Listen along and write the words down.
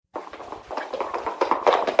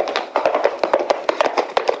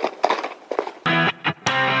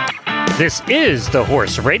This is the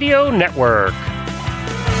Horse Radio Network.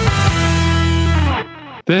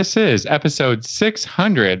 This is episode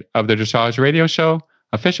 600 of the Dressage Radio Show,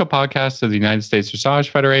 official podcast of the United States Dressage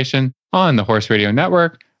Federation on the Horse Radio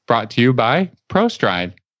Network, brought to you by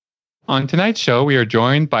ProStride. On tonight's show, we are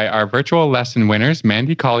joined by our virtual lesson winners,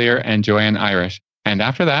 Mandy Collier and Joanne Irish. And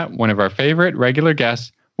after that, one of our favorite regular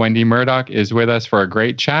guests, Wendy Murdoch, is with us for a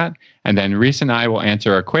great chat. And then Reese and I will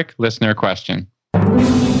answer a quick listener question.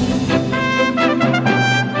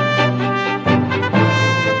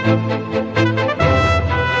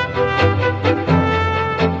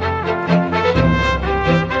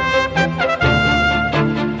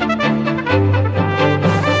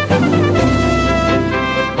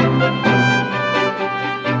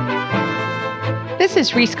 This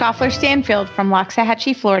is Reese Koffler-Stanfield from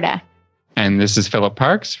Loxahatchee, Florida. And this is Philip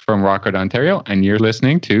Parks from Rockwood, Ontario, and you're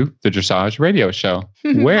listening to the Dressage Radio Show,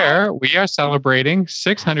 where we are celebrating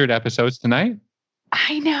 600 episodes tonight.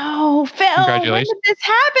 I know, Phil. Congratulations. When did this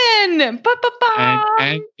happen?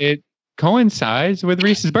 And it coincides with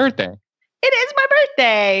Reese's birthday. It is my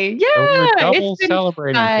birthday. Yeah. So we're double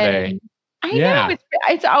celebrating today. I know.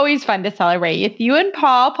 It's always fun to celebrate with you and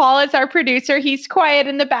Paul. Paul is our producer. He's quiet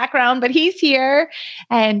in the background, but he's here.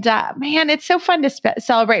 And man, it's so fun to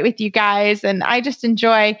celebrate with you guys. And I just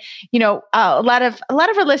enjoy, a lot of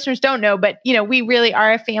our listeners don't know, but we really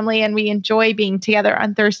are a family and we enjoy being together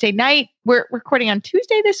on Thursday night. We're recording on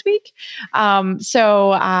Tuesday this week. Because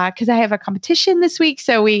I have a competition this week.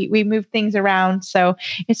 So we move things around. So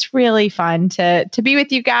it's really fun to be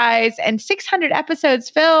with you guys. And 600 episodes,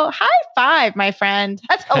 Phil, high five, my friend.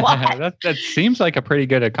 That's a lot. that seems like a pretty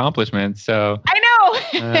good accomplishment. So I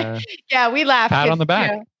know. Yeah, we laugh. Pat on the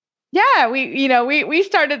back. Yeah, we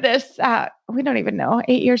started this, we don't even know,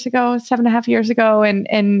 8 years ago, 7.5 years ago.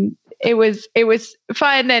 And it was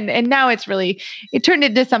fun. And now it turned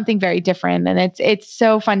into something very different. And it's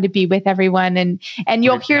so fun to be with everyone. And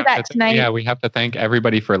you'll hear that tonight. Yeah, we have to thank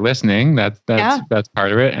everybody for listening. That's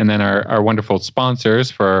part of it. And then our wonderful sponsors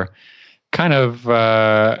for kind of,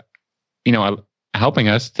 helping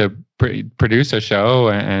us to produce a show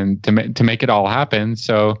and to make it all happen.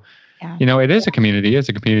 So, it is a community. It's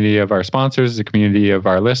a community of our sponsors, a community of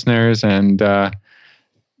our listeners. And I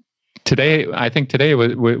think today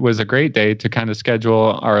was a great day to kind of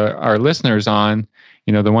schedule our listeners on,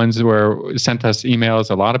 the ones who sent us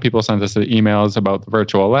emails. A lot of people sent us emails about the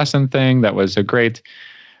virtual lesson thing. That was a great,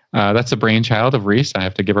 that's a brainchild of Reese. I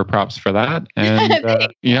have to give her props for that. And,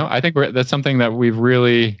 I think that's something that we've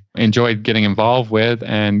really enjoyed getting involved with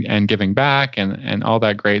and giving back and all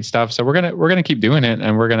that great stuff. So we're going to keep doing it.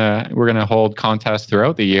 And we're going to hold contests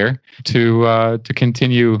throughout the year to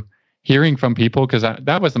continue hearing from people, because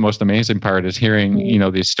that was the most amazing part, is hearing,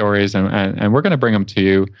 these stories, and we're going to bring them to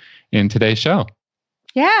you in today's show.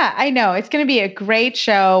 Yeah, I know. It's going to be a great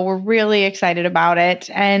show. We're really excited about it.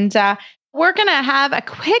 And we're going to have a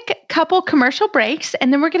quick couple commercial breaks,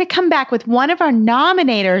 and then we're going to come back with one of our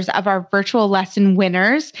nominators of our virtual lesson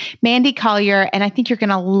winners, Mandy Collier. And I think you're going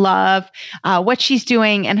to love what she's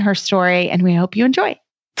doing and her story, and we hope you enjoy.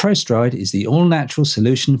 ProStride is the all-natural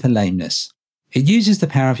solution for lameness. It uses the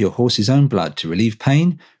power of your horse's own blood to relieve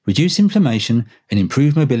pain, reduce inflammation, and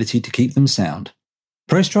improve mobility to keep them sound.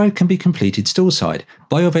 ProStride can be completed stallside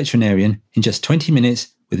by your veterinarian in just 20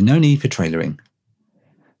 minutes with no need for trailering.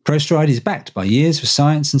 ProStride is backed by years of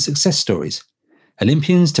science and success stories.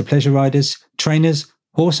 Olympians to pleasure riders, trainers,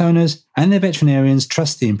 horse owners, and their veterinarians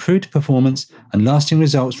trust the improved performance and lasting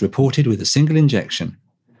results reported with a single injection.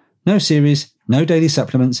 No series, no daily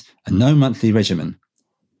supplements, and no monthly regimen.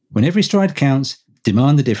 When every stride counts,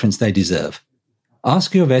 demand the difference they deserve.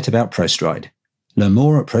 Ask your vet about ProStride. Learn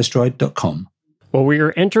more at prostride.com. Well, we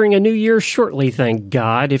are entering a new year shortly, thank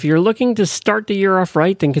God. If you're looking to start the year off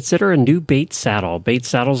right, then consider a new Bates saddle. Bates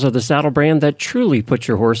saddles are the saddle brand that truly puts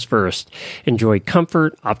your horse first. Enjoy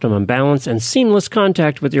comfort, optimum balance, and seamless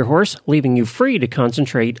contact with your horse, leaving you free to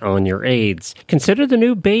concentrate on your aids. Consider the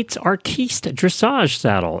new Bates Artiste Dressage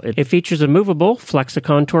saddle. It features a movable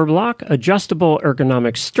Flexicontour block, adjustable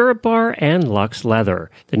ergonomic stirrup bar, and luxe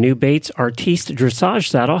leather. The new Bates Artiste Dressage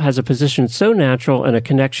saddle has a position so natural and a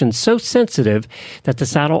connection so sensitive that the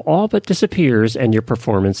saddle all but disappears and your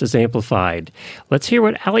performance is amplified. Let's hear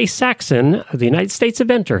what Allie Saxon, the United States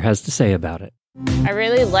eventer, has to say about it. I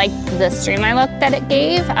really liked the streamlined look that it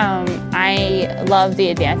gave. I love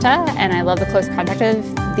the Advanta, and I love the close contact of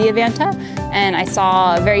the Advanta, and I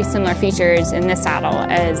saw very similar features in this saddle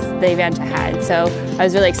as the Advanta had, so I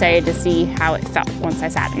was really excited to see how it felt once I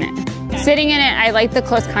sat in it. Sitting in it, I liked the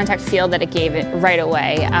close contact feel that it gave it right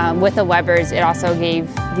away. With the Webers, it also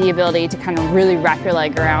gave the ability to kind of really wrap your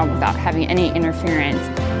leg around without having any interference.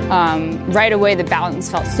 Right away, the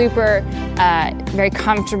balance felt super, very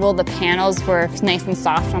comfortable. The panels were nice and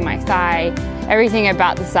soft on my thigh. Everything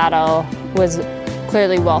about the saddle was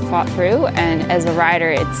clearly well thought through. And as a rider,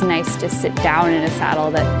 it's nice to sit down in a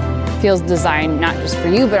saddle that feels designed not just for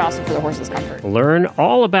you, but also for the horse's comfort. Learn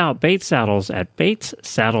all about Bates Saddles at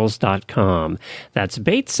batessaddles.com. That's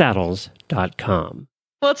batessaddles.com.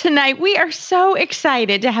 Well, tonight we are so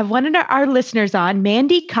excited to have one of our listeners on,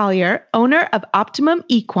 Mandy Collier, owner of Optimum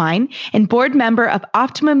Equine and board member of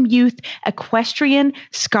Optimum Youth Equestrian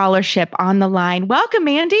Scholarship on the line. Welcome,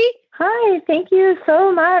 Mandy. Hi, thank you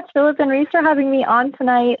so much, Philip and Reese, for having me on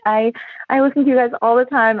tonight. I listen to you guys all the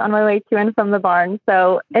time on my way to and from the barn,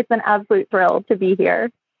 so it's an absolute thrill to be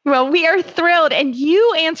here. Well, we are thrilled. And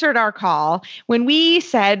you answered our call when we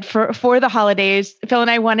said for the holidays, Phil and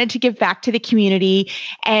I wanted to give back to the community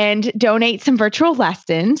and donate some virtual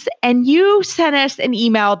lessons. And you sent us an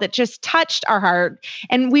email that just touched our heart.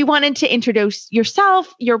 And we wanted to introduce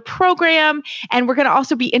yourself, your program, and we're going to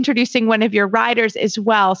also be introducing one of your riders as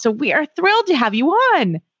well. So we are thrilled to have you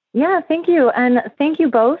on. Yeah, thank you. And thank you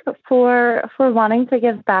both for wanting to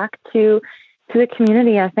give back to the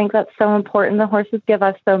community. I think that's so important. The horses give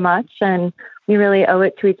us so much, and we really owe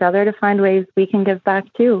it to each other to find ways we can give back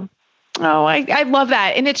too. Oh, I love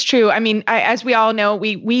that. And it's true. I mean, as we all know,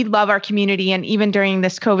 we love our community. And even during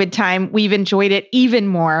this COVID time, we've enjoyed it even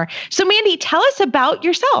more. So Mandy, tell us about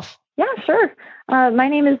yourself. Yeah, sure. My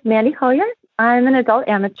name is Mandy Collier. I'm an adult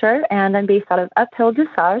amateur, and I'm based out of Uphill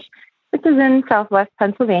Dressage, which is in Southwest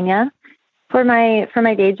Pennsylvania. For my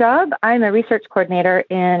day job, I'm a research coordinator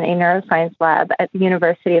in a neuroscience lab at the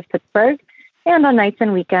University of Pittsburgh. And on nights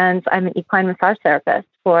and weekends, I'm an equine massage therapist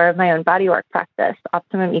for my own bodywork practice,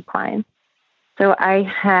 Optimum Equine. So I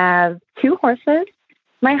have 2 horses.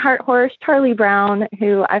 My heart horse, Charlie Brown,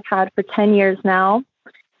 who I've had for 10 years now.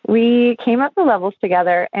 We came up the levels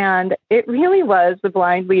together, and it really was the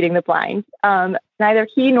blind leading the blind. Neither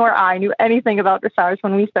he nor I knew anything about dressage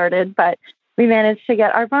when we started, but we managed to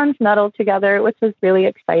get our bronze medal together, which was really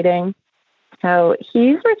exciting. So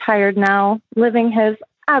he's retired now, living his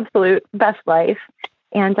absolute best life.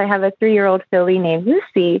 And I have a 3-year-old filly named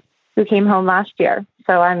Lucy who came home last year.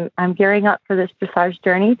 So I'm gearing up for this dressage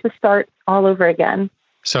journey to start all over again.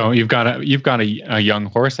 So you've got a young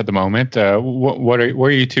horse at the moment. What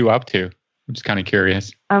are you 2 up to? I'm just kind of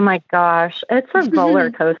curious. Oh my gosh, it's a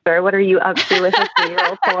roller coaster. What are you up to with a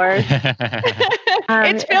 3-year-old horse?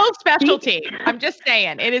 It's Phil's specialty. I'm just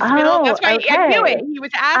saying. It is Phil. That's why I knew it. He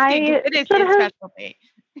was asking. It is his specialty.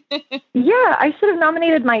 Yeah, I should have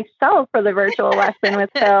nominated myself for the virtual lesson with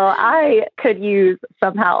Phil. I could use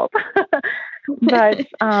some help. But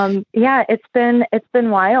yeah, it's been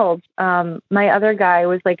wild. My other guy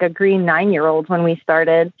was like a green 9-year-old when we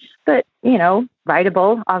started, but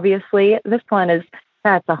rideable. Obviously, this one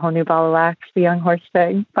that's a whole new ball of wax, the young horse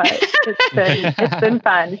thing. But it's been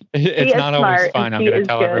fun. It's not always fun. I'm going to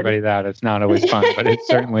tell everybody that it's not always fun, but it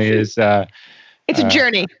certainly is. It's a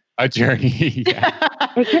journey. A journey. Yeah.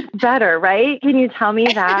 It gets better, right? Can you tell me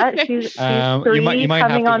that? She's 3, you might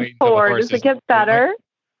coming on 4. Does it get better?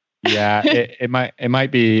 Yeah, it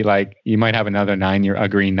might be like you might have another a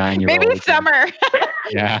green 9-year-old. Maybe summer.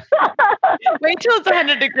 Yeah. Wait till it's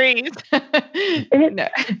 100 degrees.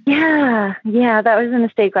 Yeah, that was a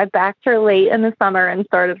mistake. I backed her late in the summer and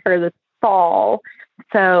started her this fall.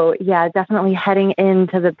 So yeah, definitely heading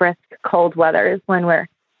into the brisk cold weather is when we're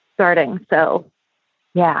starting. So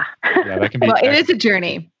yeah. Yeah, that can be. Well, it is a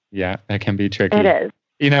journey. Yeah, that can be tricky. It is.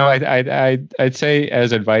 I'd say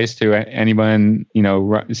as advice to anyone,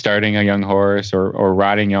 starting a young horse or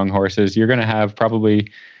riding young horses, you're going to have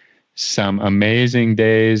probably some amazing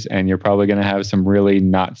days, and you're probably going to have some really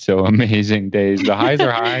not so amazing days. The highs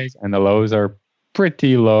are highs and the lows are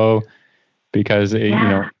pretty low because,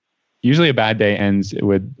 usually a bad day ends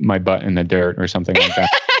with my butt in the dirt or something like that.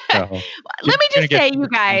 So, let me just say, you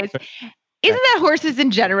guys, isn't that horses in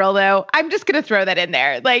general, though? I'm just going to throw that in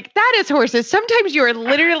there. Like, that is horses. Sometimes you're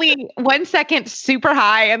literally 1 second super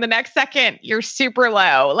high and the next second you're super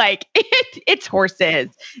low. Like, it's horses.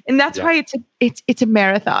 And that's why it's a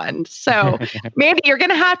marathon. So, Mandy, you're going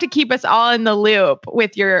to have to keep us all in the loop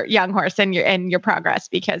with your young horse and your progress,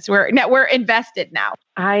 because we're invested now.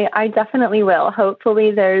 I definitely will. Hopefully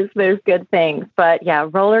there's good things. But yeah,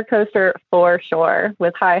 roller coaster for sure,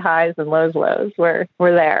 with high highs and lows. We're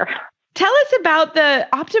there. Tell us about the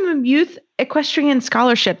Optimum Youth Equestrian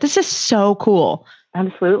Scholarship. This is so cool.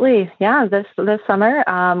 Absolutely. Yeah. This summer,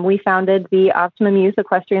 we founded the Optimum Youth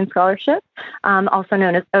Equestrian Scholarship, also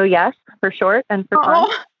known as OYES for short and for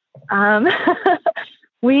fun.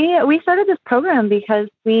 We started this program because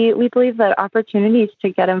we believe that opportunities to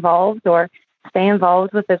get involved or stay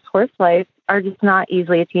involved with this horse life are just not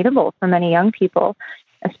easily attainable for many young people,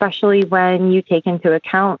 especially when you take into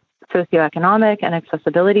account socioeconomic and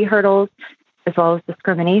accessibility hurdles, as well as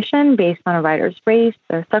discrimination based on a rider's race,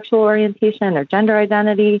 their sexual orientation, their gender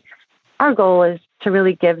identity. Our goal is to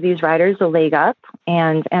really give these riders a leg up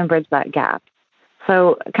and bridge that gap.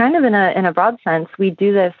 So kind of in a broad sense, we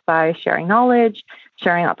do this by sharing knowledge,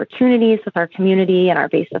 sharing opportunities with our community and our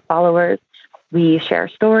base of followers. We share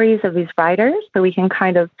stories of these riders so we can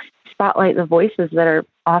kind of spotlight the voices that are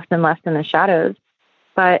often left in the shadows.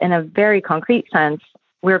 But in a very concrete sense,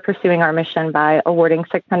 we're pursuing our mission by awarding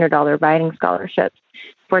 $600 riding scholarships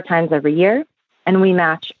 4 times every year. And we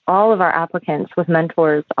match all of our applicants with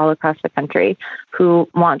mentors all across the country who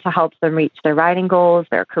want to help them reach their riding goals,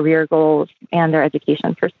 their career goals, and their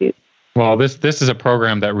education pursuits. Well, this is a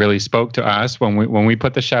program that really spoke to us when we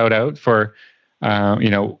put the shout out for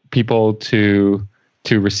people to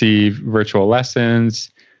receive virtual lessons.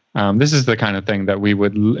 This is the kind of thing that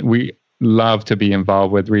we love to be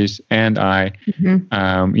involved with. Reese and I,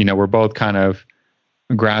 we're both kind of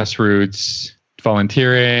grassroots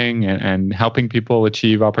volunteering and helping people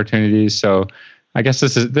achieve opportunities. So I guess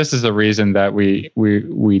this is the reason that we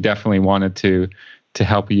definitely wanted to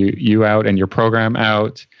help you out and your program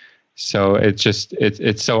out. So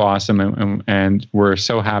it's so awesome, and we're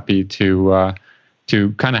so happy to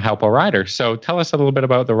kind of help a rider. So tell us a little bit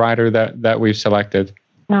about the rider that we've selected.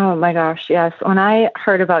 Oh my gosh, yes. When I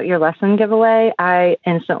heard about your lesson giveaway, I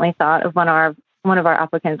instantly thought of one of our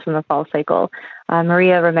applicants from the fall cycle,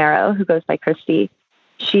 Maria Romero, who goes by Christy.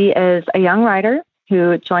 She is a young rider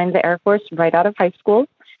who joined the Air Force right out of high school,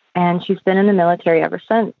 and she's been in the military ever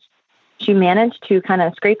since. She managed to kind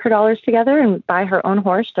of scrape her dollars together and buy her own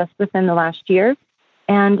horse just within the last year.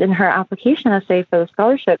 And in her application essay for the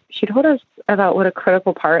scholarship, she told us about what a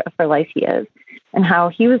critical part of her life he is and how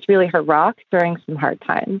he was really her rock during some hard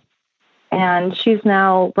times. And she's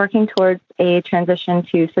now working towards a transition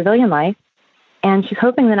to civilian life. And she's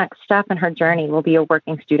hoping the next step in her journey will be a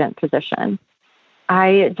working student position.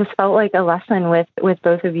 I just felt like a lesson with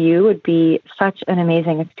both of you would be such an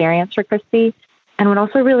amazing experience for Christy, and would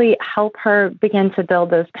also really help her begin to build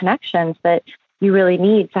those connections that you really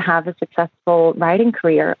need to have a successful riding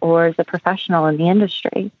career or as a professional in the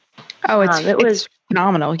industry. Oh, it's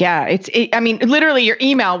phenomenal. Yeah. Literally your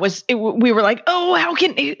email we were like, oh, how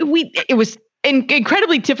can we, it was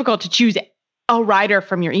incredibly difficult to choose a rider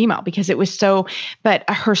from your email because it was but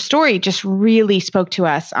her story just really spoke to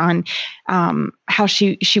us on how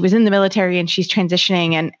she was in the military and she's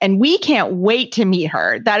transitioning and we can't wait to meet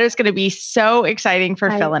her. That is going to be so exciting for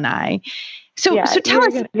Phil and I. So tell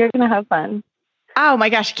us. You're going to have fun. Oh my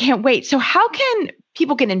gosh, I can't wait. So how can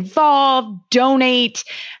people get involved, donate,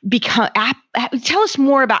 tell us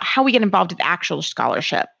more about how we get involved with the actual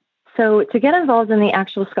scholarship. So to get involved in the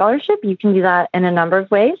actual scholarship, you can do that in a number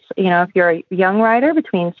of ways. If you're a young rider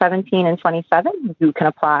between 17 and 27, you can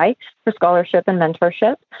apply for scholarship and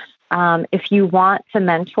mentorship. If you want to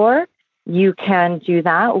mentor, you can do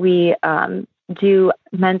that. We do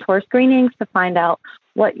mentor screenings to find out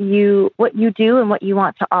what you do and what you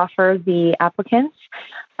want to offer the applicants.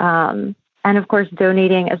 And of course,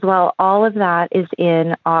 donating as well. All of that is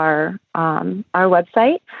in our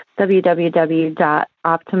website,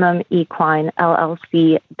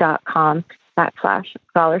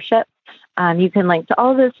 www.optimumequinellc.com/scholarship. You can link to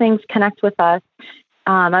all those things, connect with us.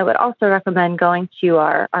 I would also recommend going to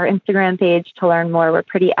our Instagram page to learn more. We're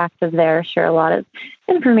pretty active there, share a lot of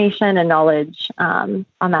information and knowledge on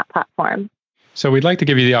that platform. So we'd like to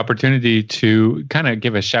give you the opportunity to kind of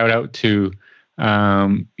give a shout out to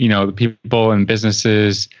the people and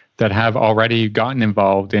businesses that have already gotten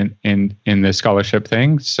involved in this scholarship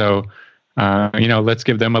thing. So, let's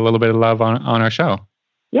give them a little bit of love on our show.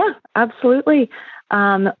 Yeah, absolutely.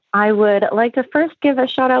 I would like to first give a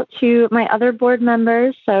shout out to my other board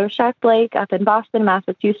members. So Shaq Blake up in Boston,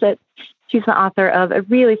 Massachusetts. She's the author of a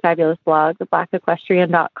really fabulous blog,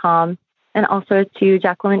 blackequestrian.com. And also to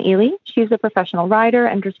Jacqueline Ely. She's a professional rider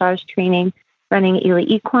and dressage training running Ely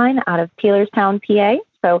Equine out of Taylorstown, PA.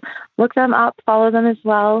 So look them up, follow them as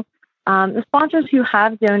well. The sponsors who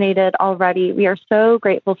have donated already, we are so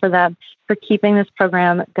grateful for them for keeping this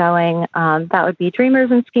program going. That would be Dreamers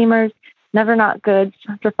and Schemers, Never Not Goods,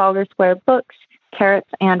 Trafalgar Square Books, Carrots,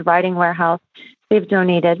 and Riding Warehouse. They've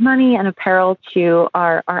donated money and apparel to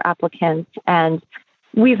our applicants, and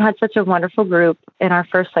we've had such a wonderful group in our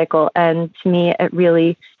first cycle. And to me, it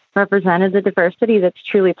really represented the diversity that's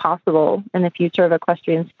truly possible in the future of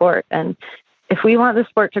equestrian sport. And if we want the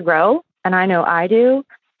sport to grow, and I know I do,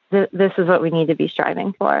 this is what we need to be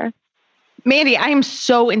striving for. Mandy, I am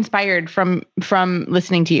so inspired from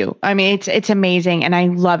listening to you. I mean, it's amazing, and I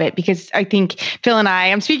love it because I think Phil and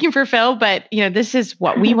I'm speaking for Phil, but this is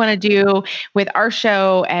what we want to do with our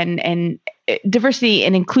show and diversity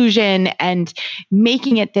and inclusion, and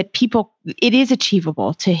making it that it is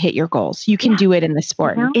achievable to hit your goals. You can do it in the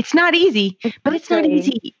sport. Mm-hmm. It's not easy, but it's not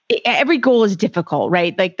easy. Every goal is difficult,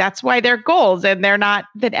 right? Like that's why they're goals, and they're not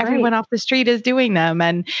that everyone off the street is doing them.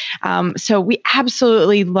 And so we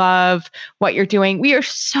absolutely love what you're doing. We are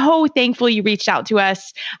so thankful you reached out to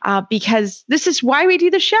us because this is why we do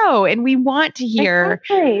the show, and we want to hear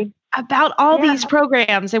about all these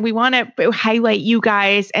programs, and we want to highlight you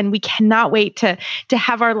guys, and we cannot wait to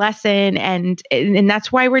have our lesson, and that's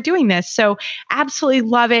why we're doing this. So absolutely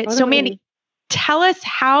love it. Totally. So Mandy, tell us,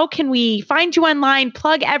 how can we find you online,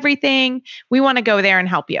 plug everything? We want to go there and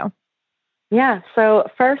help you. Yeah. So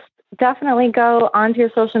first, definitely go onto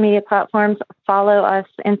your social media platforms, follow us,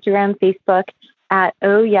 Instagram, Facebook at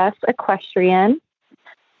Oh Yes Equestrian.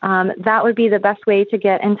 That would be the best way to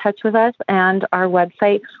get in touch with us, and our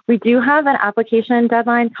website. We do have an application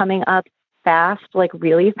deadline coming up fast, like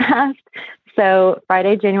really fast. So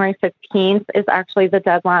Friday, January 15th is actually the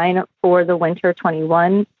deadline for the winter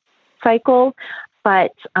 21 cycle,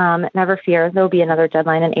 but never fear, there'll be another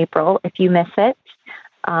deadline in April if you miss it.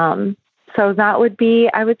 So that would be,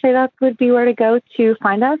 I would say that would be where to go to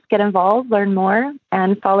find us, get involved, learn more,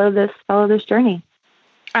 and follow this journey.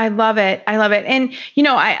 I love it. I love it. And,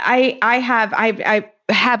 I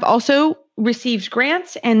have also received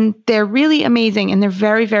grants, and they're really amazing, and they're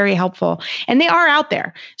very, very helpful, and they are out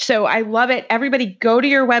there. So I love it. Everybody go to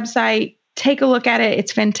your website, take a look at it.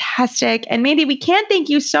 It's fantastic. And Mandy, we can't thank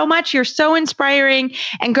you so much. You're so inspiring.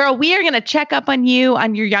 And girl, we are going to check up on you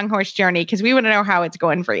on your young horse journey, because we want to know how it's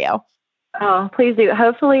going for you. Oh, please do.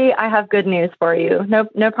 Hopefully I have good news for you.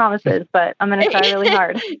 No promises, but I'm going to try really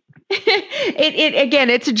hard. Again,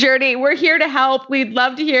 it's a journey. We're here to help. We'd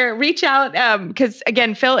love to reach out. Because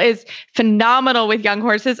again, Phil is phenomenal with young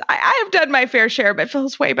horses. I have done my fair share, but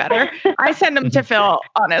Phil's way better. I send them to Phil,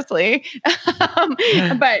 honestly.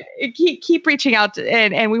 But keep reaching out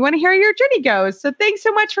and we want to hear how your journey goes. So thanks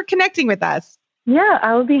so much for connecting with us. Yeah,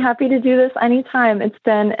 I would be happy to do this anytime. It's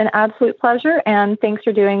been an absolute pleasure. And thanks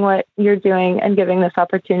for doing what you're doing and giving this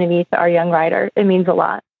opportunity to our young rider. It means a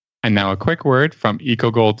lot. And now a quick word from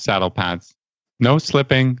EcoGold saddle pads. No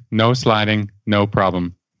slipping, no sliding, no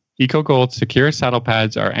problem. EcoGold secure saddle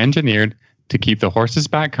pads are engineered to keep the horse's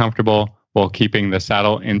back comfortable while keeping the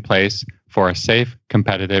saddle in place for a safe,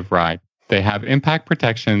 competitive ride. They have impact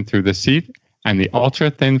protection through the seat, and the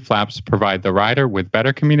ultra-thin flaps provide the rider with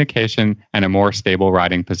better communication and a more stable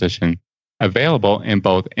riding position. Available in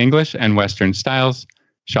both English and Western styles.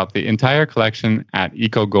 Shop the entire collection at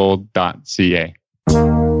ecogold.ca.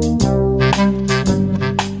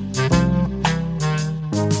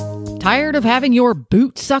 Tired of having your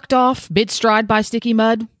boot sucked off mid-stride by sticky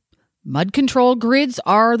mud? Mud control grids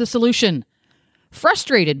are the solution.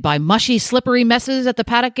 Frustrated by mushy, slippery messes at the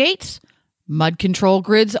paddock gates? Mud control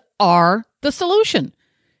grids are the solution.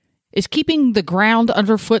 Is keeping the ground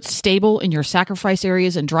underfoot stable in your sacrifice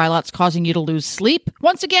areas and dry lots causing you to lose sleep?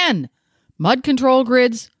 Once again, mud control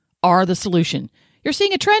grids are the solution. You're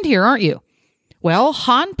seeing a trend here, aren't you? Well,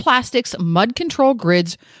 Han Plastics Mud Control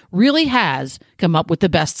Grids really has come up with the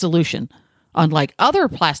best solution. Unlike other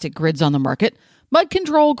plastic grids on the market, mud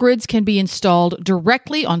control grids can be installed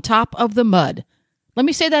directly on top of the mud. Let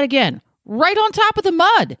me say that again. Right on top of the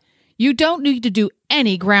mud. You don't need to do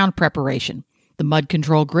any ground preparation. The mud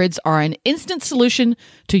control grids are an instant solution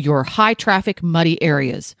to your high-traffic, muddy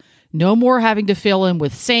areas. No more having to fill in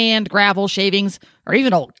with sand, gravel, shavings, or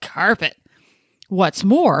even old carpet. What's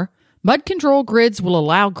more, mud control grids will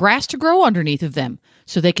allow grass to grow underneath of them,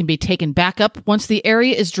 so they can be taken back up once the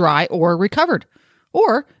area is dry or recovered.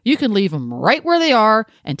 Or you can leave them right where they are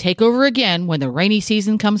and take over again when the rainy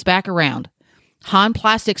season comes back around. Han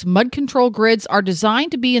Plastics mud control grids are designed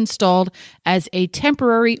to be installed as a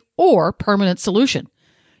temporary or permanent solution.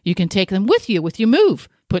 You can take them with you move.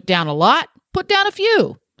 Put down a lot, put down a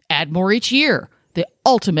few. Add more each year. The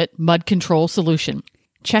ultimate mud control solution.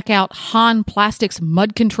 Check out Han Plastics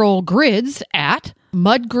mud control grids at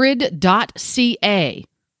mudgrid.ca.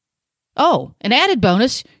 Oh, an added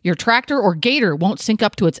bonus, your tractor or gator won't sink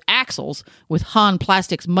up to its axles with Han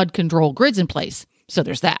Plastics mud control grids in place. So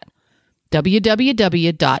there's that.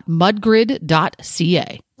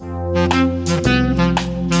 www.mudgrid.ca.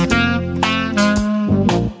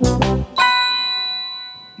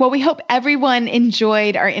 Well, we hope everyone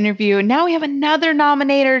enjoyed our interview. Now we have another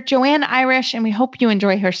nominator, Joanne Irish, and we hope you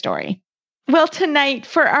enjoy her story. Well, tonight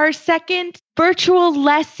for our second virtual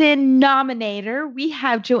lesson nominator, we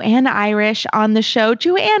have Joanne Irish on the show.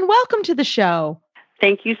 Joanne, welcome to the show.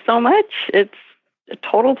 Thank you so much. It's a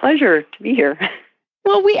total pleasure to be here.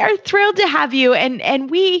 Well, we are thrilled to have you. And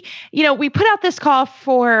we put out this call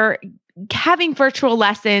for having virtual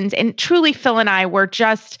lessons, and truly Phil and I were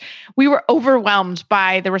overwhelmed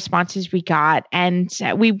by the responses we got. And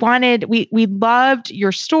we loved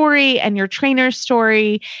your story and your trainer's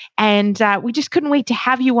story. And we just couldn't wait to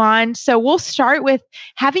have you on. So we'll start with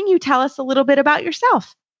having you tell us a little bit about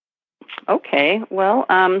yourself. Okay. Well,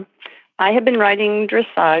 I have been riding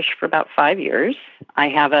dressage for about 5 years. I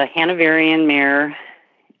have a Hanoverian mare,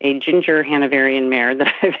 a ginger Hanoverian mare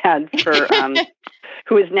that I've had for,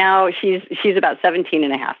 who is now, she's about 17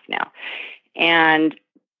 and a half now. And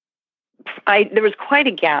there was quite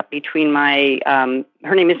a gap between her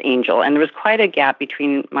name is Angel, and there was quite a gap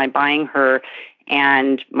between my buying her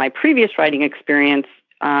and my previous riding experience.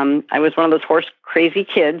 I was one of those horse crazy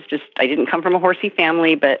kids. I didn't come from a horsey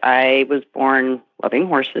family, but I was born loving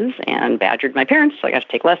horses and badgered my parents. So I got to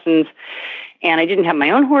take lessons, and I didn't have my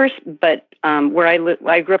own horse, but where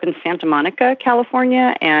I grew up in Santa Monica,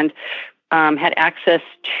 California, and had access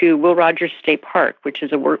to Will Rogers State Park, which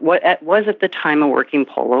is what was at the time a working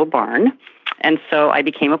polo barn. And so I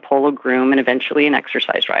became a polo groom and eventually an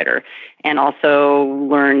exercise rider, and also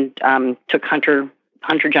took hunter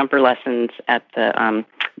jumper lessons at the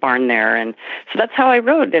barn there. And so that's how I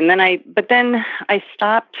rode. And then I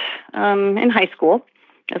stopped in high school,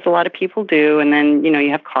 as a lot of people do. And then, you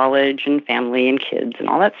have college and family and kids and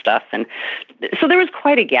all that stuff. And so there was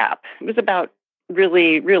quite a gap. It was about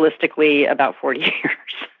realistically about 40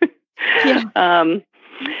 years. Yeah.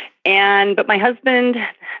 But my husband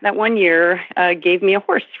that one year gave me a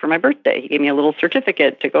horse for my birthday. He gave me a little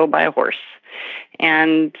certificate to go buy a horse.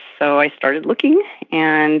 And so I started looking,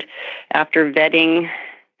 and after vetting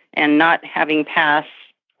and not having passed,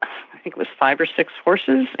 I think it was 5 or 6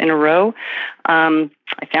 horses in a row,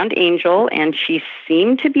 I found Angel, and she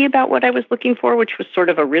seemed to be about what I was looking for, which was sort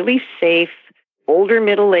of a really safe, older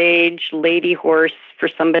middle-aged lady horse for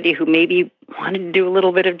somebody who maybe wanted to do a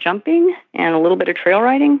little bit of jumping and a little bit of trail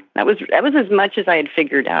riding. That was as much as I had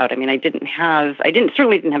figured out. I mean, I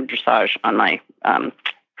certainly didn't have dressage on my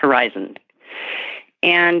horizon.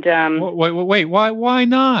 And wait, why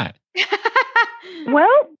not?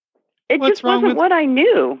 Well, What's just wasn't what I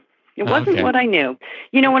knew. It wasn't what I knew.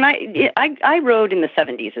 When I rode in the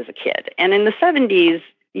 70s as a kid, and in the 70s,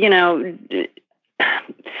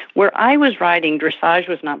 where I was riding, dressage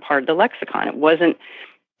was not part of the lexicon. It was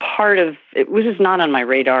just not on my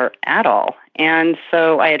radar at all. And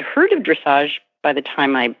so I had heard of dressage by the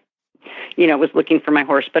time I, was looking for my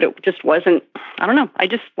horse, but it just wasn't, I don't know. I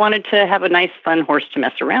just wanted to have a nice, fun horse to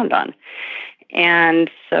mess around on. And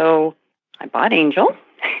so I bought Angel,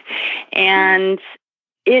 and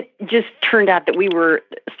it just turned out that we were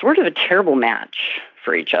sort of a terrible match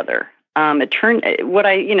for each other.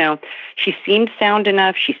 She seemed sound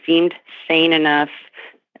enough. She seemed sane enough.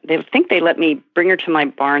 They let me bring her to my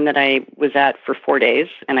barn that I was at for 4 days.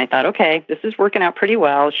 And I thought, okay, this is working out pretty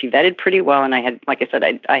well. She vetted pretty well. And I had, like I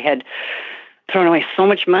said, I had thrown away so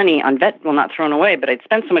much money on not thrown away, but I'd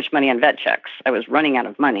spent so much money on vet checks. I was running out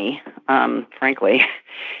of money, frankly.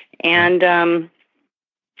 And,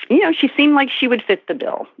 she seemed like she would fit the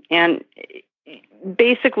bill. And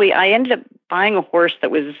basically, I ended up buying a horse that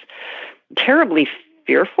was terribly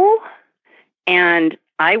fearful, and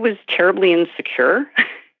I was terribly insecure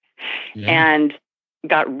and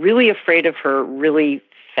got really afraid of her really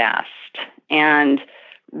fast, and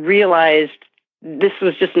realized this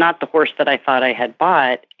was just not the horse that I thought I had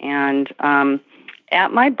bought. And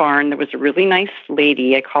at my barn, there was a really nice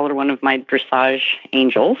lady. I call her one of my dressage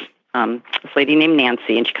angels. This lady named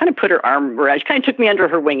Nancy, and she kind of put her arm around, she kind of took me under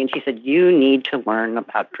her wing, and she said, "You need to learn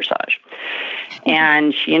about dressage."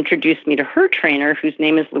 And she introduced me to her trainer, whose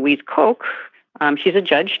name is Louise Koch. She's a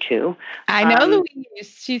judge too. I know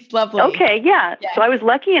Louise. She's lovely. Okay, yeah. So I was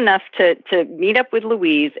lucky enough to meet up with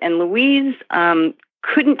Louise, and Louise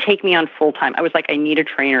couldn't take me on full time. I was like, I need a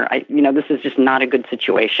trainer. This is just not a good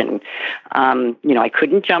situation. I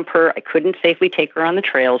couldn't jump her. I couldn't safely take her on the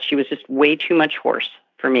trails. She was just way too much horse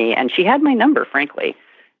for me. And she had my number, frankly.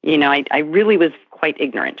 I really was quite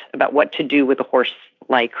ignorant about what to do with a horse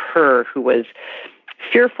like her, who was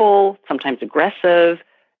fearful, sometimes aggressive,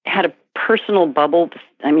 had a personal bubble.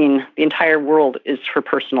 I mean, the entire world is her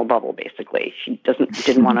personal bubble, basically. She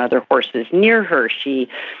didn't want other horses near her.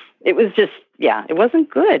 It was just, it wasn't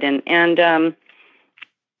good. And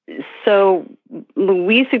so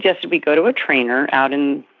Louise suggested we go to a trainer out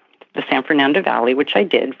in the San Fernando Valley, which I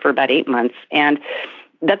did for about 8 months. And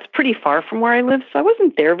that's pretty far from where I live, so I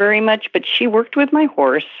wasn't there very much, but she worked with my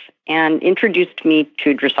horse and introduced me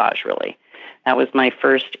to dressage, really. That was my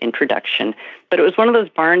first introduction. But it was one of those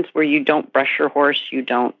barns where you don't brush your horse, you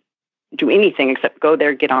don't do anything except go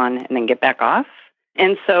there, get on, and then get back off.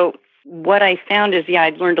 And so what I found is,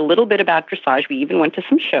 I'd learned a little bit about dressage. We even went to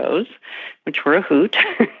some shows, which were a hoot.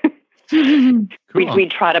 Cool.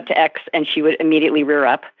 We'd trot up to X, and she would immediately rear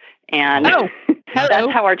up. And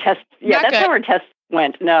that's how our test. Yeah, that's how our test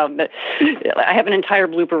went. No, but I have an entire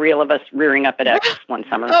blooper reel of us rearing up at X one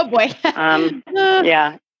summer. Oh boy.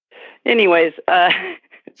 Yeah. Anyways,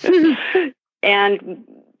 and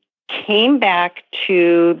came back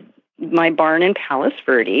to my barn in Palos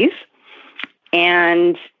Verdes,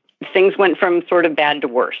 and things went from sort of bad to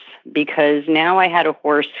worse, because now I had a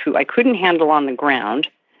horse who I couldn't handle on the ground.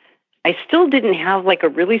 I still didn't have like a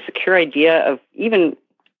really secure idea of even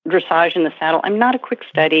dressage in the saddle. I'm not a quick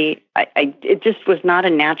study. It just was not a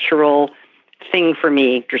natural thing for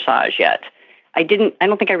me, dressage, yet. I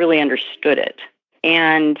don't think I really understood it.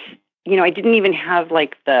 And, I didn't even have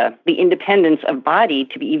like the independence of body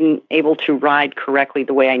to be even able to ride correctly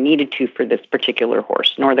the way I needed to for this particular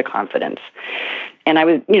horse, nor the confidence. And I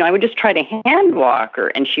would just try to hand walk her,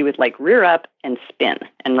 and she would like rear up and spin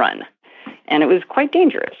and run. And it was quite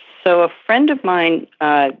dangerous. So a friend of mine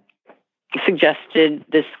suggested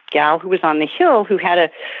this gal who was on the hill who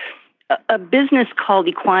had a business called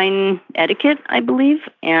Equine Etiquette, I believe.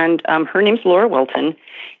 And her name's Laura Wilton.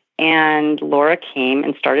 And Laura came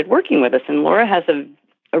and started working with us. And Laura has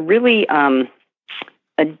a really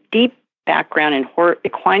a deep background in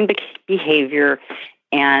equine behavior,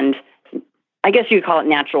 and I guess you could call it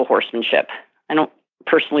natural horsemanship. I don't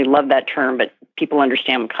personally love that term, but people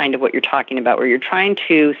understand kind of what you're talking about, where you're trying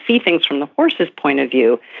to see things from the horse's point of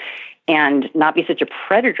view and not be such a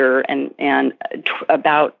predator and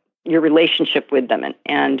about your relationship with them.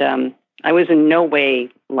 And I was in no way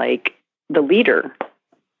like the leader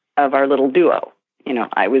of our little duo.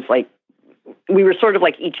 I was like, we were sort of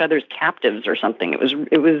like each other's captives or something. It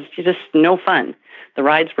was just no fun. The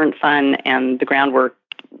rides weren't fun, and the groundwork,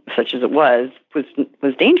 such as it was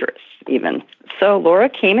dangerous even. So Laura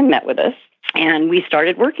came and met with us, and we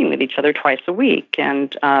started working with each other twice a week.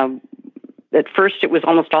 And at first it was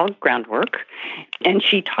almost all groundwork, and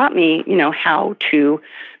she taught me, how to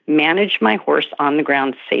manage my horse on the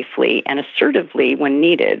ground safely and assertively when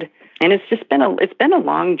needed. And it's been a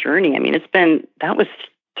long journey. I mean, that was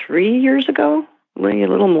 3 years ago, maybe a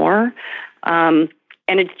little more. And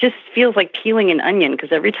it just feels like peeling an onion,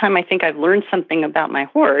 because every time I think I've learned something about my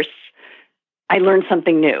horse, I learn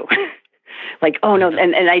something new. Like, oh no,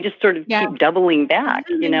 and I just sort of keep doubling back,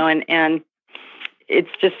 and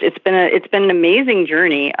it's been an amazing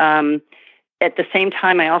journey. At the same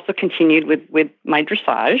time, I also continued with my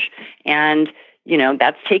dressage, and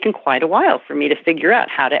that's taken quite a while for me to figure out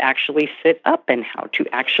how to actually sit up and how to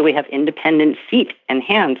actually have independent feet and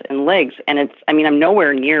hands and legs. And I'm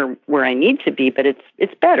nowhere near where I need to be, but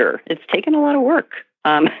it's better. It's taken a lot of work.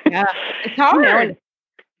 It's hard.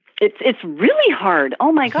 It's really hard.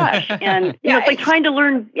 Oh my gosh. And it's like trying to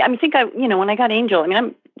learn. When I got Angel,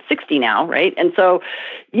 I'm 60 now, right? And so,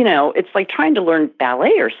 it's like trying to learn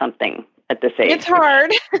ballet or something at this age. It's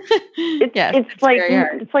hard.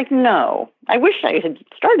 It's like, no, I wish I had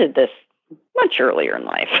started this much earlier in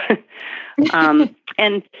life.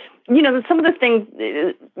 And some of the things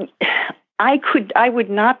I would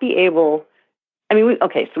not be able.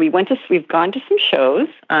 So we've gone to some shows.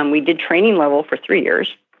 We did training level for 3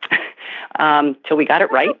 years. Till we got it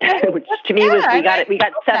right, which to me was we got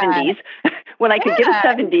 70s. When I could get a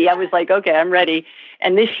 70, I was like, okay, I'm ready.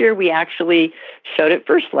 And this year we actually showed it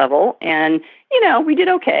first level, and we did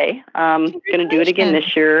okay. Going to do it again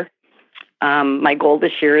this year. My goal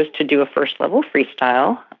this year is to do a first level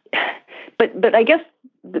freestyle. But I guess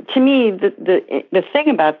to me the thing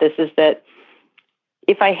about this is that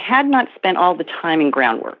if I had not spent all the time in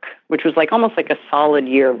groundwork, which was like almost like a solid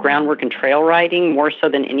year of groundwork and trail riding, more so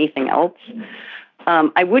than anything else,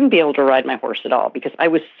 I wouldn't be able to ride my horse at all, because I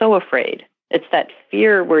was so afraid. It's that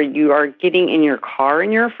fear where you are getting in your car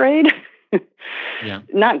and you're afraid. Yeah.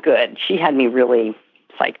 Not good. She had me really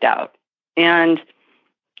psyched out. And,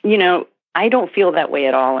 I don't feel that way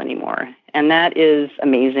at all anymore. And that is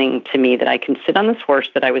amazing to me, that I can sit on this horse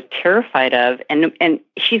that I was terrified of. And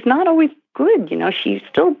she's not always good. She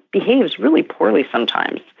still behaves really poorly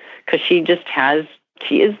sometimes, because she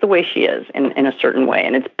is the way she is in a certain way.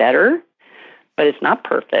 And it's better, but it's not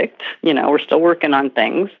perfect. We're still working on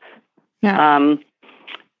things. Yeah.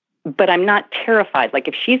 But I'm not terrified. Like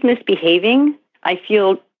if she's misbehaving, I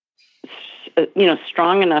feel,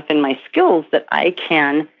 strong enough in my skills that I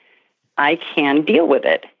can I can deal with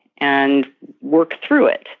it and work through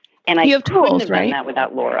it. And you have couldn't tools, have done right? that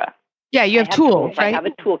without Laura. Yeah, you have tools, right? I have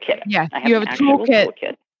a toolkit. Yeah, I have you have an a actual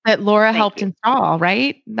toolkit that Laura helped you. install,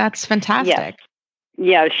 right? That's fantastic. Yes.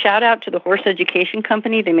 Yeah, shout out to the Horse Education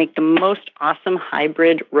Company. They make the most awesome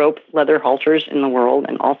hybrid rope leather halters in the world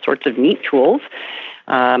and all sorts of neat tools.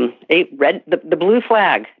 The blue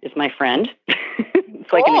flag is my friend.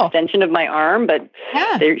 It's like an extension of my arm, but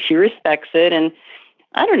she respects it. And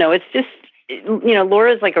I don't know, it's just,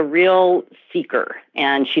 Laura's like a real seeker,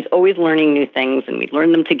 and she's always learning new things, and we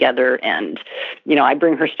learn them together. And, I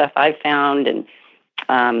bring her stuff I've found. And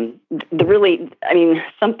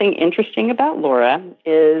something interesting about Laura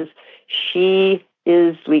is she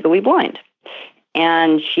is legally blind,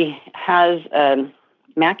 and she has a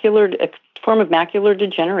form of macular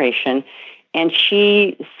degeneration, and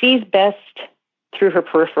she sees best through her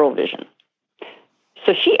peripheral vision.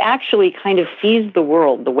 So she actually kind of sees the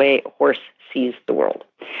world the way a horse sees the world.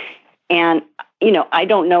 And, I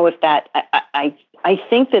don't know if that, I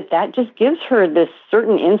think that just gives her this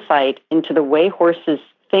certain insight into the way horses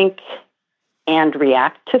think and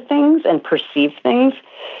react to things and perceive things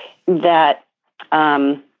that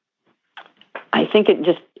I think it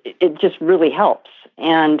just really helps.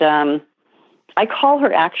 And I call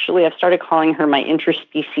her, actually, I've started calling her my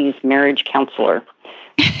interspecies marriage counselor.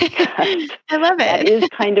 I love it. That is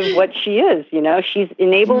kind of what she is. She's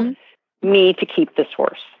enabled me to keep this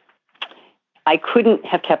horse. I couldn't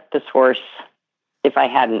have kept this horse if I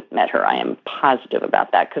hadn't met her. I am positive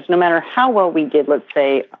about that, because no matter how well we did, let's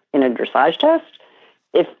say, in a dressage test,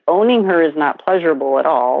 if owning her is not pleasurable at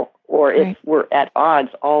all, or if we're at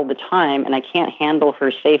odds all the time and I can't handle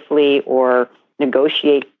her safely or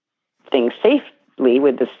negotiate things safely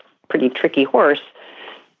with this pretty tricky horse,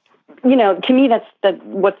 to me, that's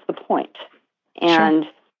what's the point? And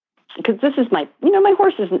because this is my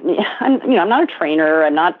horse isn't, I'm not a trainer.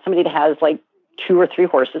 I'm not somebody that has like 2 or 3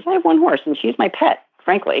 horses. I have one horse, and she's my pet,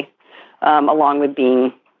 frankly, along with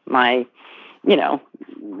being my,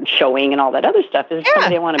 showing and all that other stuff is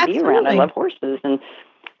somebody I want to be around. I love horses. And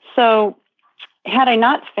so had I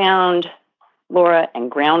not found Laura and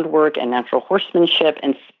groundwork and natural horsemanship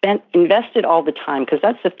and invested all the time, because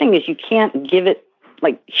that's the thing, is you can't give it,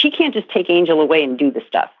 like, she can't just take Angel away and do the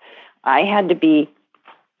stuff. I had to be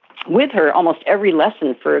with her almost every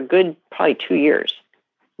lesson for a good probably 2 years,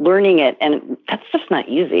 learning it. And that's just not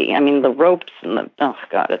easy. I mean, the ropes and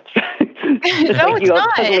it's just like you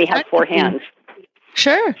suddenly have 4 hands.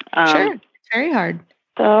 Sure. It's very hard.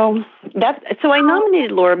 So I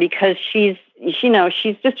nominated Laura because she's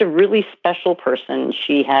just a really special person.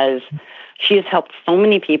 She has helped so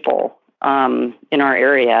many people in our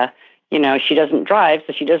area. She doesn't drive,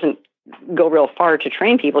 so she doesn't go real far to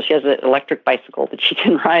train people. She has an electric bicycle that she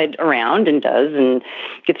can ride around and does, and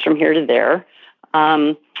gets from here to there,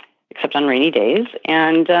 except on rainy days.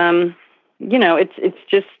 And it's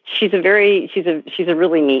just she's a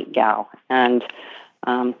really neat gal, and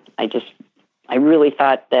I really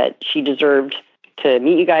thought that she deserved to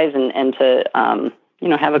meet you guys and to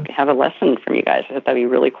have a lesson from you guys. I thought that'd be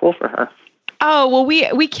really cool for her. Oh, well,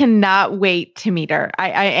 we cannot wait to meet her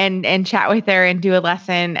and chat with her and do a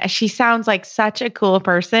lesson. She sounds like such a cool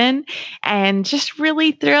person, and just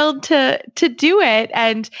really thrilled to do it.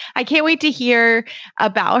 And I can't wait to hear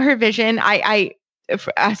about her vision.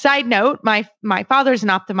 A side note, my father's an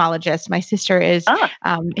ophthalmologist. My sister is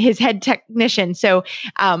his head technician. So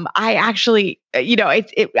I actually,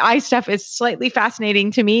 eye stuff is slightly fascinating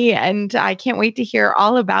to me, and I can't wait to hear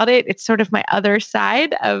all about it. It's sort of my other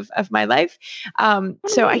side of my life.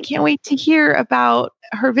 So I can't wait to hear about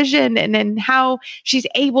her vision and then how she's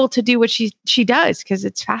able to do what she does, because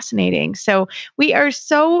it's fascinating. So we are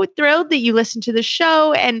so thrilled that you listened to the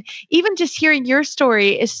show, and even just hearing your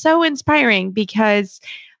story is so inspiring, because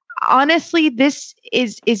honestly, this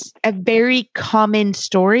is a very common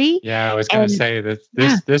story. Yeah, I was going to say that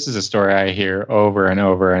this is a story I hear over and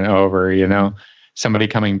over and over. Somebody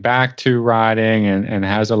coming back to riding and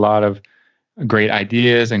has a lot of great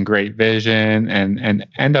ideas and great vision, and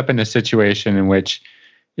end up in a situation in which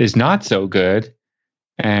is not so good.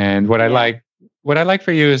 And what I like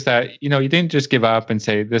for you is that, you didn't just give up and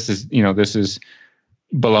say, this is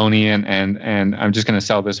baloney and I'm just going to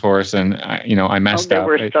sell this horse. And I messed up.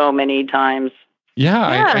 There were so many times. Yeah.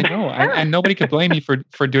 I know. And nobody could blame you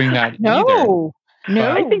for doing that either. No.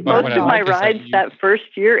 I think most of my rides that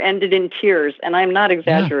first year ended in tears, and I'm not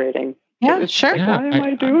exaggerating. Yeah, sure. Like, why am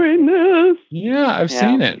I doing this? Yeah, I've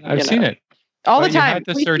seen it. I've seen it. All the time.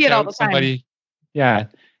 You have to search out somebody. Yeah.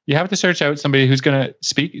 You have to search out somebody who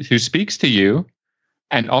speaks to you,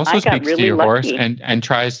 and also I got speaks to really your horse lucky. and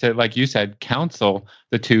tries to, like you said, counsel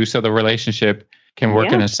the two so the relationship can work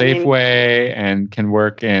Yeah, in a safe way and can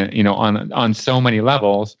work in, on so many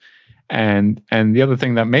levels. And the other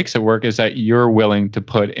thing that makes it work is that you're willing to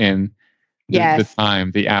put in the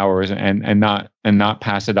time, the hours, and not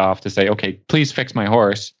pass it off to say, okay, please fix my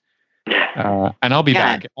horse. And I'll be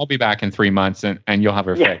back. I'll be back in 3 months and you'll have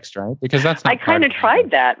her fixed, right? Because that's not I kind of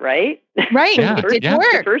tried that, right? Right. Yeah. It did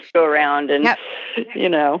work. The first go around, and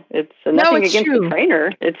it's nothing against true. the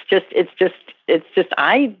trainer. It's just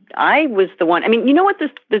I was the one. I mean, you know what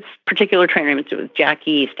this particular trainer was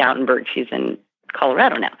Jackie Stoutenberg. She's in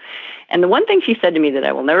Colorado now. And the one thing she said to me that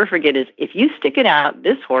I will never forget is, if you stick it out,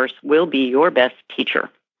 this horse will be your best teacher.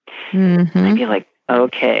 Mm-hmm. And I'd be like,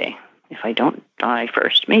 okay, if I don't die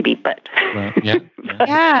first, maybe, but but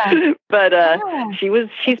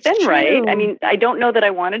she's been right. I mean, I don't know that I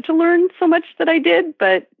wanted to learn so much that I did,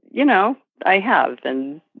 but I have,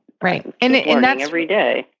 and and that's every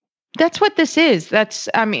day. That's what this is. That's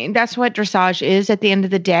what dressage is at the end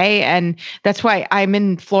of the day. And that's why I'm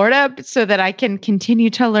in Florida, so that I can continue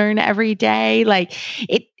to learn every day. Like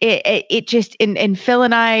it just, and Phil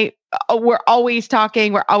and I, we're always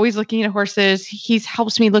talking. We're always looking at horses. He's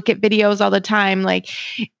helps me look at videos all the time. Like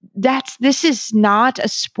this is not a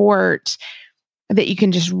sport that you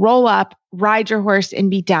can just roll up, ride your horse and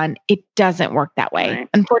be done. It doesn't work that way. Right.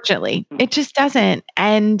 Unfortunately, it just doesn't.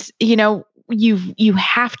 And, you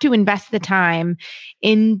have to invest the time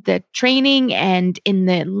in the training and in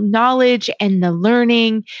the knowledge and the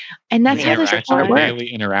learning. And that's how this sport works.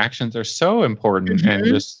 Daily interactions are so important. And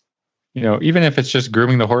just, even if it's just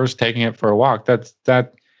grooming the horse, taking it for a walk, that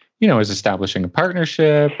is establishing a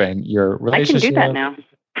partnership and your relationship. I can do that now.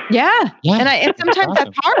 Yeah. And sometimes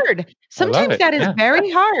that's hard. Sometimes that is very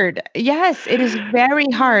hard. Yes, it is very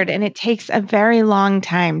hard, and it takes a very long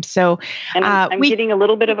time. So I'm getting a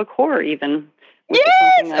little bit of a core even.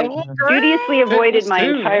 Yes, I've studiously avoided my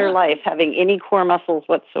entire life having any core muscles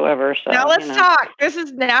whatsoever. So now let's talk.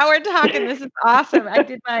 Now we're talking. This is awesome. I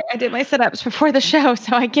did my sit-ups before the show,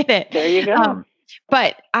 so I get it. There you go.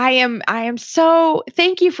 But I am so,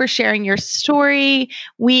 thank you for sharing your story.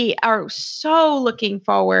 We are so looking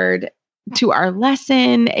forward to our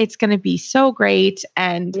lesson. It's going to be so great.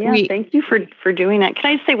 And thank you for doing that. Can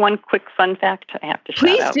I just say one quick fun fact? I have to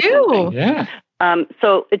shout out. Please do. Yeah.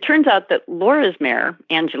 So it turns out that Laura's mare,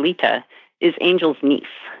 Angelita, is Angel's niece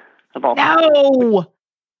of all time. No.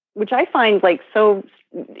 Which I find so.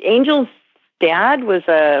 Angel's dad was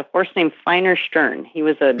a horse named Feiner Stern. He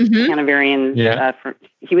was a Hanoverian.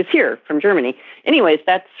 He was here from Germany. Anyways,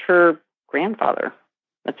 that's her grandfather.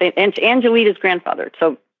 That's Angelita's grandfather.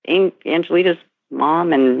 So Angelita's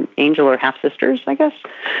mom and Angel are half sisters, I guess.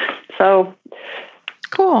 So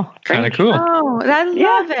cool. Kind of cool. Oh, I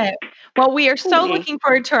love it. Well, we are so looking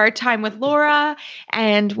forward to our time with Laura,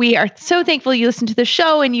 and we are so thankful you listened to the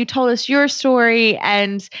show and you told us your story,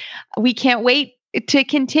 and we can't wait to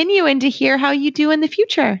continue and to hear how you do in the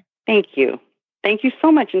future. Thank you. Thank you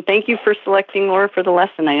so much. And thank you for selecting Laura for the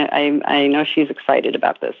lesson. I know she's excited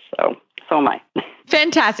about this. So am I.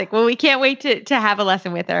 Fantastic. Well, we can't wait to have a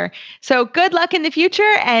lesson with her. So good luck in the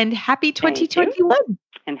future and happy 2021.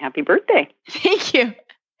 And happy birthday. Thank you.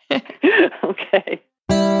 Okay.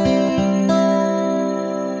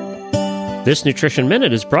 This Nutrition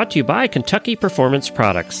Minute is brought to you by Kentucky Performance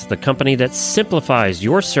Products, the company that simplifies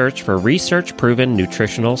your search for research-proven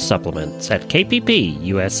nutritional supplements at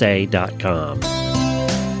kppusa.com.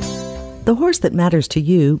 The horse that matters to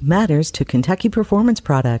you matters to Kentucky Performance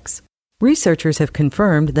Products. Researchers have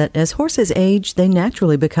confirmed that as horses age, they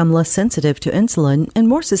naturally become less sensitive to insulin and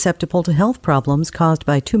more susceptible to health problems caused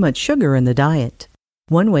by too much sugar in the diet.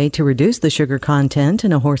 One way to reduce the sugar content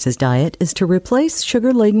in a horse's diet is to replace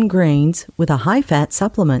sugar-laden grains with a high-fat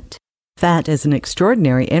supplement. Fat is an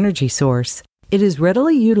extraordinary energy source. It is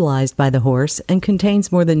readily utilized by the horse and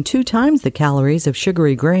contains more than 2 times the calories of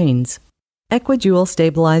sugary grains. Equijewel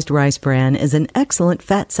Stabilized Rice Bran is an excellent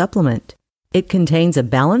fat supplement. It contains a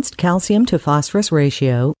balanced calcium to phosphorus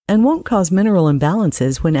ratio and won't cause mineral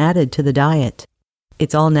imbalances when added to the diet.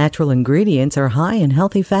 Its all-natural ingredients are high in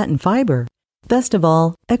healthy fat and fiber. Best of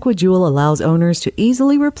all, Equijewel allows owners to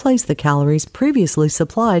easily replace the calories previously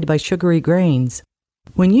supplied by sugary grains.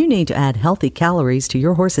 When you need to add healthy calories to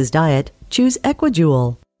your horse's diet, choose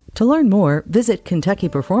Equijewel. To learn more, visit Kentucky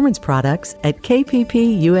Performance Products at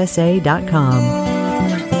kppusa.com.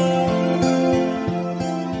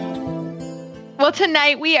 Well,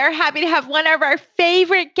 tonight we are happy to have one of our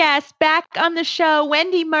favorite guests back on the show,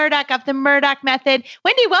 Wendy Murdoch of the Murdoch Method.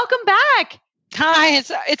 Wendy, welcome back. Hi,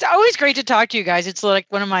 it's always great to talk to you guys. It's like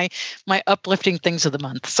one of my uplifting things of the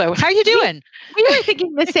month. So how you doing? We were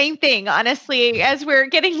thinking the same thing, honestly. As we're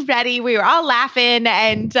getting ready, we were all laughing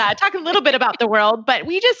and talking a little bit about the world, but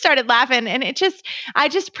we just started laughing, and it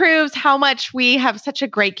just proves how much we have such a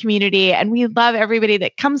great community, and we love everybody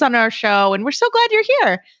that comes on our show, and we're so glad you're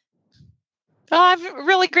here. Oh, I'm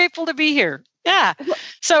really grateful to be here. Yeah.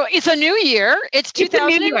 So it's a new year. It's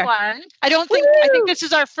 2001. I think this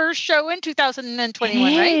is our first show in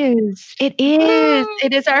 2021, right? It is.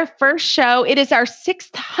 It is our first show. It is our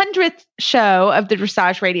 600th show of the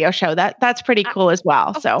Dressage Radio Show. That's pretty cool as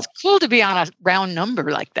well. So it's cool to be on a round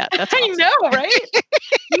number like that. That's awesome. I know, right?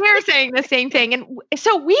 We're saying the same thing. And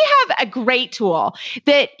so we have a great tool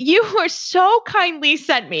that you were so kindly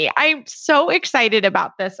sent me. I'm so excited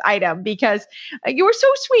about this item because you were so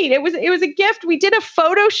sweet. It was a gift. We did a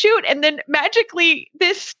photo shoot, and then magically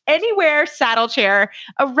this Anywhere saddle chair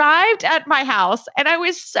arrived at my house, and I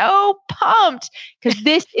was so pumped because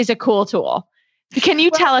this is a cool tool. Can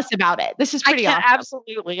you tell us about it? This is pretty awesome.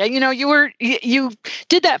 Absolutely. You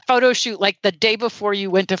did that photo shoot like the day before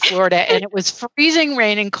you went to Florida, and it was freezing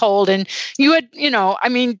rain and cold. And you had,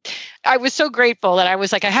 I was so grateful that I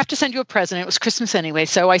was like, I have to send you a present. It was Christmas anyway.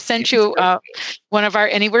 So I sent you one of our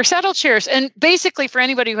Anywhere saddle chairs. And basically, for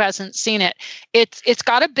anybody who hasn't seen it, it's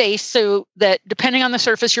got a base so that depending on the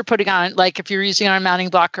surface you're putting on, like if you're using it on a mounting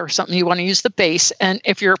block or something, you want to use the base. And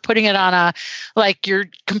if you're putting it on your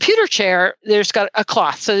computer chair, there's got a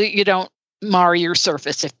cloth so that you don't mar your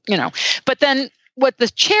surface, But then what the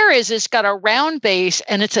chair is got a round base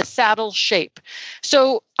and it's a saddle shape.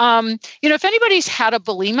 So, if anybody's had a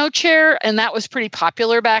Belimo chair, and that was pretty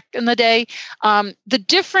popular back in the day, the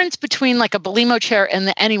difference between like a Belimo chair and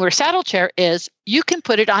the Anywhere saddle chair is you can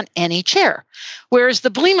put it on any chair. Whereas the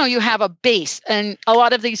Belimo, you have a base, and a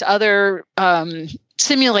lot of these other riding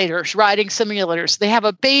simulators, they have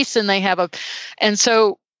a base and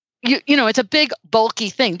so it's a big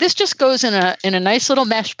bulky thing. This just goes in a nice little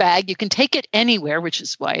mesh bag. You can take it anywhere, which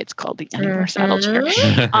is why it's called the Anywhere saddle chair.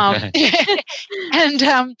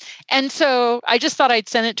 And so I just thought I'd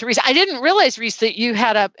send it to Reese. I didn't realize, Reese, that you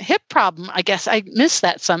had a hip problem. I guess I missed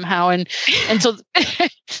that somehow. And so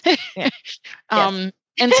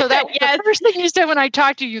And so that the first thing you said when I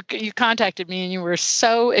talked to you, you contacted me and you were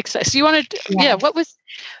so excited. So you wanted, what was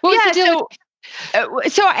the deal?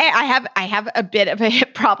 So I have a bit of a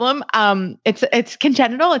hip problem. It's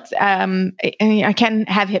congenital. I can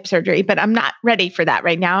have hip surgery, but I'm not ready for that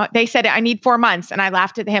right now. They said I need 4 months, and I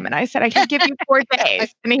laughed at him and I said I can give you 4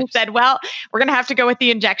 days, and he said, "Well, we're going to have to go with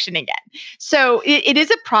the injection again." So it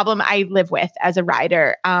is a problem I live with as a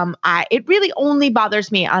rider. It really only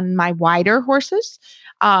bothers me on my wider horses.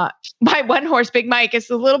 My one horse, Big Mike, is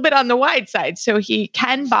a little bit on the wide side, so he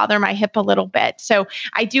can bother my hip a little bit. So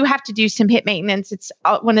I do have to do some hip maintenance. It's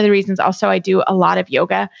one of the reasons also I do a lot of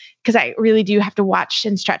yoga, because I really do have to watch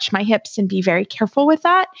and stretch my hips and be very careful with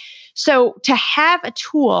that. So to have a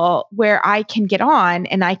tool where I can get on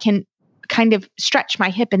and I can kind of stretch my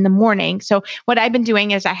hip in the morning. So what I've been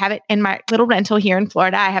doing is I have it in my little rental here in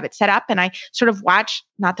Florida. I have it set up and I sort of watch,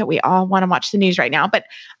 not that we all want to watch the news right now, but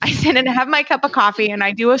I sit and have my cup of coffee and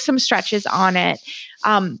I do some stretches on it.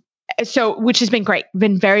 Which has been great,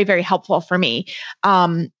 been very, very helpful for me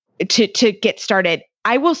to get started.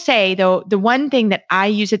 I will say though, the one thing that I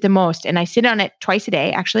use it the most, and I sit on it twice a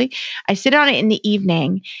day, actually, I sit on it in the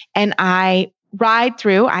evening and I ride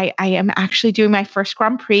through. I am actually doing my first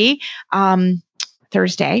Grand Prix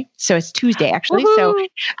Thursday. So it's Tuesday, actually. Woo-hoo! So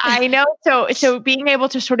I know. So being able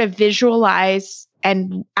to sort of visualize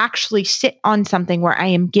and actually sit on something where I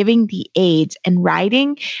am giving the aids and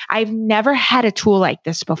riding, I've never had a tool like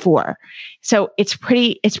this before. So it's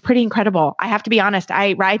pretty incredible. I have to be honest.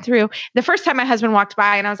 I ride through. The first time my husband walked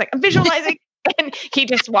by and I was like, I'm visualizing. And he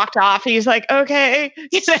just walked off. He's like, okay,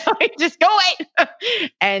 just go away.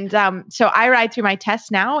 And so I ride through my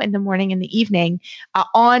tests now in the morning and the evening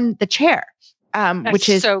on the chair, which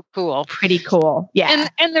is so cool. Pretty cool. Yeah.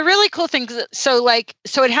 And the really cool thing, so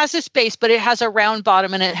it has this base, but it has a round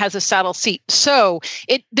bottom and it has a saddle seat. So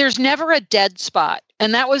there's never a dead spot.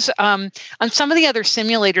 And that was on some of the other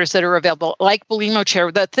simulators that are available, like Belimo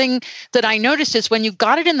chair. The thing that I noticed is when you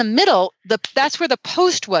got it in the middle, that's where the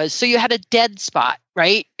post was. So you had a dead spot,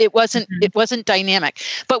 right? It wasn't dynamic.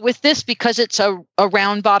 But with this, because it's a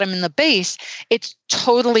round bottom in the base, it's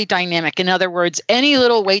totally dynamic. In other words, any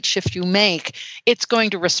little weight shift you make, it's going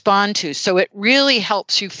to respond to. So it really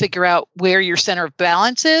helps you figure out where your center of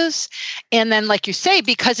balance is. And then, like you say,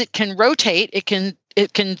 because it can rotate, it can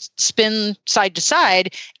spin side to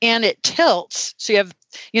side and it tilts. So you have,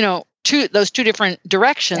 those two different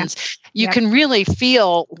directions, you can really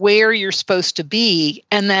feel where you're supposed to be,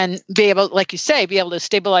 and then be able, like you say, be able to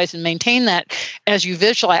stabilize and maintain that as you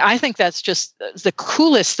visualize. I think that's just the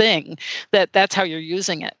coolest thing, that's how you're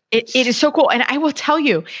using it. It is so cool. And I will tell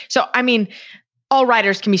you, so, I mean, all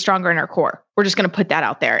riders can be stronger in our core. We're just going to put that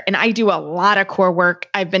out there. And I do a lot of core work.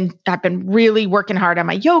 I've been really working hard on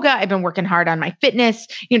my yoga. I've been working hard on my fitness,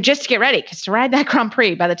 just to get ready. Because to ride that Grand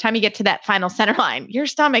Prix, by the time you get to that final center line, your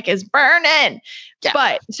stomach is burning. Yeah.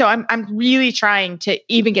 But so I'm really trying to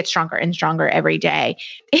even get stronger and stronger every day.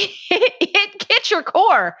 It gets your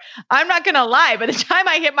core. I'm not going to lie. By the time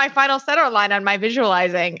I hit my final center line on my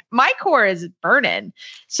visualizing, my core is burning.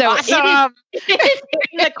 So awesome. it is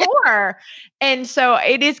hitting the core. And so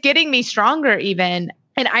it is getting me stronger even.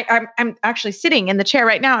 And I'm actually sitting in the chair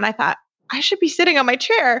right now. And I thought, I should be sitting on my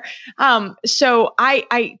chair. So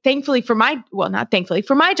I thankfully for my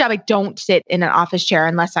job, I don't sit in an office chair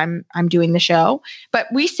unless I'm doing the show, but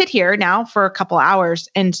we sit here now for a couple hours.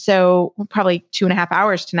 And so probably 2.5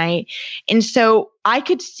 hours tonight. And so I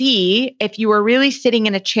could see if you were really sitting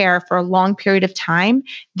in a chair for a long period of time,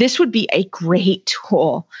 this would be a great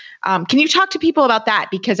tool. Can you talk to people about that?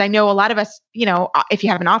 Because I know a lot of us, if you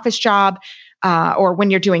have an office job, or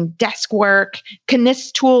when you're doing desk work, can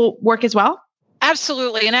this tool work as well?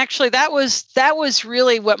 Absolutely. And actually that was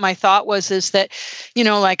really what my thought was, is that,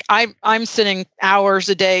 like I'm sitting hours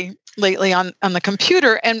a day lately on the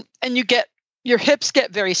computer, and your hips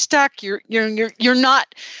get very stuck. You're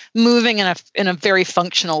not moving in a very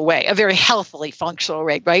functional way, a very healthily functional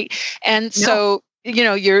way. Right. And so,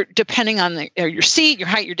 you're depending on your seat, your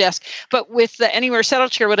height, your desk. But with the Anywhere Saddle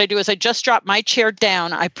Chair, what I do is I just drop my chair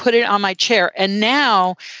down, I put it on my chair, and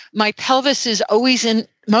now my pelvis is always in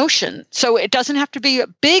motion. So it doesn't have to be a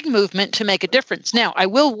big movement to make a difference. Now, I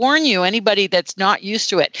will warn you, anybody that's not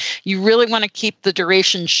used to it, you really want to keep the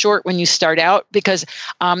duration short when you start out, because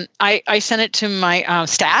I sent it to my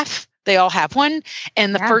staff. They all have one.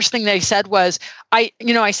 And the first thing they said was, I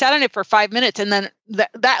sat on it for 5 minutes. And then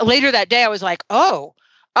that later that day, I was like, oh,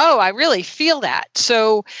 I really feel that.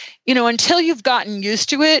 So, until you've gotten used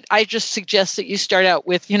to it, I just suggest that you start out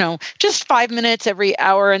with, just 5 minutes every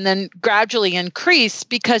hour, and then gradually increase,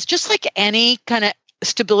 because just like any kind of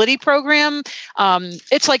stability program,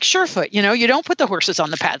 it's like Surefoot. You don't put the horses on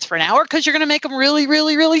the pads for an hour because you're going to make them really,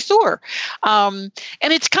 really, really sore. And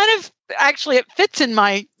it's kind of, actually, it fits in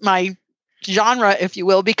my genre, if you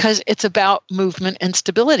will, because it's about movement and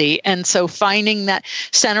stability. And so finding that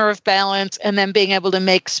center of balance, and then being able to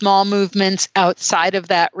make small movements outside of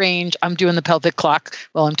that range. I'm doing the pelvic clock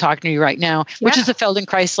while I'm talking to you right now, which is a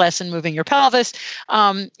Feldenkrais lesson, moving your pelvis.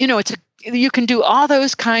 You can do all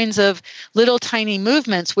those kinds of little tiny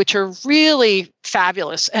movements, which are really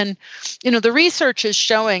fabulous. And, the research is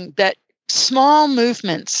showing that small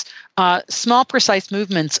movements, small precise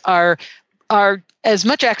movements are as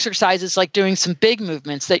much exercise as like doing some big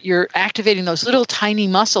movements, that you're activating those little tiny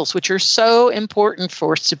muscles, which are so important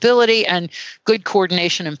for stability and good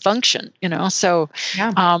coordination and function, so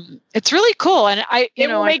it's really cool. And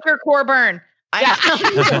it will make your core burn.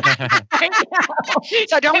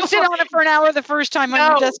 So don't sit on it for an hour the first time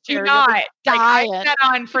on your desk chair. Do not. I sat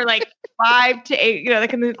on for like 5 to 8,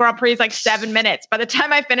 the Grand Prix is like 7 minutes. By the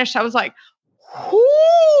time I finished, I was like,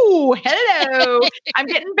 ooh, hello. I'm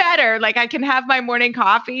getting better. Like I can have my morning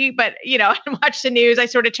coffee, but and watch the news. I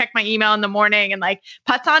sort of check my email in the morning and like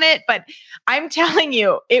putz on it. But I'm telling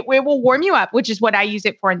you, it will warm you up, which is what I use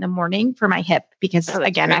it for in the morning for my hip, because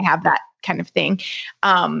again, great. I have that kind of thing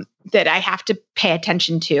that I have to pay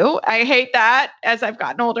attention to. I hate that as I've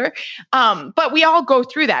gotten older. But we all go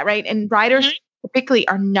through that, right? And riders typically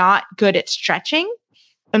are not good at stretching.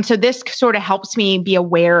 And so this sort of helps me be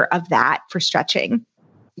aware of that for stretching,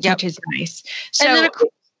 which is nice. So, and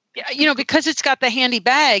then, because it's got the handy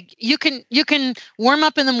bag, you can warm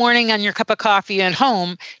up in the morning on your cup of coffee at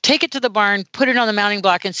home, take it to the barn, put it on the mounting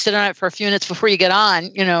block, and sit on it for a few minutes before you get on.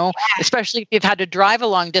 Especially if you've had to drive a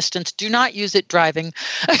long distance, do not use it driving.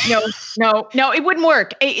 No, it wouldn't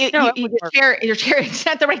work. Your chair, it's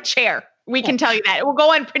not the right chair. We can tell you that. It will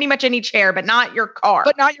go on pretty much any chair, but not your car.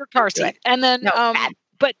 But not your car seat. And then,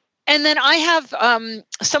 And then I have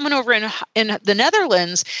someone over in the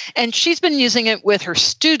Netherlands, and she's been using it with her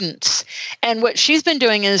students. And what she's been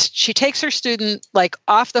doing is she takes her student like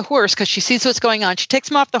off the horse because she sees what's going on. She takes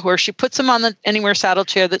them off the horse. She puts them on the Anywhere Saddle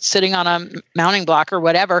Chair that's sitting on a mounting block or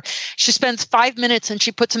whatever. She spends 5 minutes and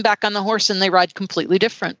she puts them back on the horse, and they ride completely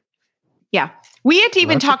different. Yeah. We had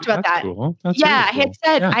even talked about that. Cool. That's I really cool. had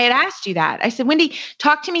said, I had asked you that. I said, Wendy,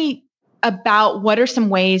 talk to me about what are some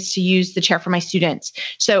ways to use the chair for my students.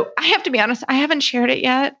 So I have to be honest, I haven't shared it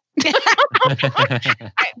yet.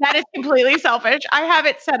 That is completely selfish. I have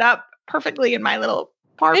it set up perfectly in my little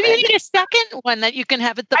apartment. Maybe you need a second one that you can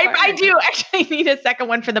have at the barn. I do actually need a second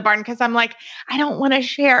one for the barn because I'm like, I don't want to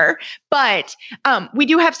share. But we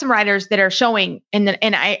do have some riders that are showing, and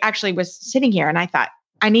I actually was sitting here and I thought,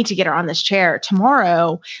 I need to get her on this chair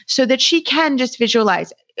tomorrow so that she can just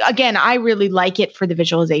visualize. Again, I really like it for the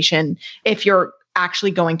visualization if you're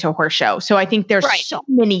actually going to a horse show. So I think there's so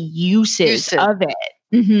many uses of it.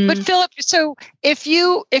 Mm-hmm. But Philip, so if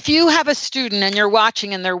you have a student and you're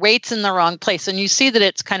watching and their weight's in the wrong place and you see that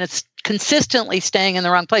it's kind of consistently staying in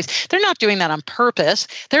the wrong place, they're not doing that on purpose.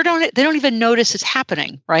 They don't even notice it's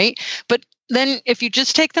happening, right? But then if you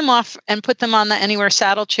just take them off and put them on the anywhere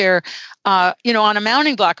saddle chair, on a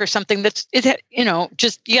mounting block or something, just you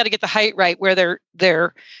got to get the height right where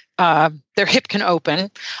their hip can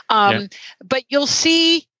open. But you'll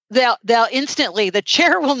see they'll instantly, the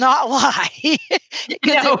chair will not lie.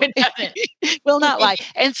 No, it doesn't. Will not lie.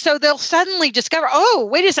 And so they'll suddenly discover, oh,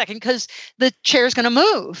 wait a second, because the chair is going to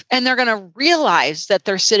move and they're going to realize that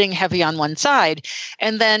they're sitting heavy on one side.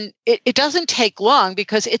 And then it doesn't take long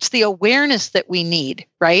because it's the awareness that we need,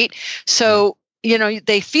 right? So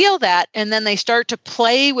they feel that, and then they start to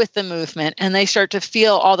play with the movement and they start to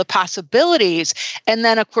feel all the possibilities. And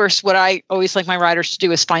then, of course, what I always like my riders to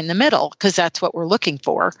do is find the middle, because that's what we're looking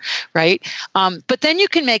for, right? But then you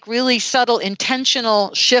can make really subtle,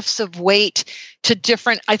 intentional shifts of weight to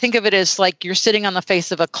different, I think of it as like you're sitting on the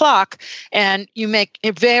face of a clock and you make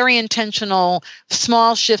very intentional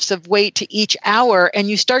small shifts of weight to each hour, and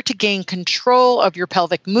you start to gain control of your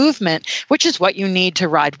pelvic movement, which is what you need to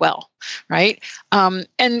ride well, right?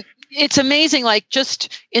 And it's amazing, like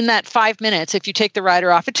just in that 5 minutes, if you take the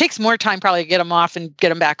rider off, it takes more time probably to get them off and get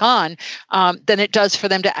them back on than it does for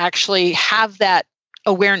them to actually have that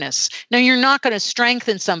awareness. Now, you're not going to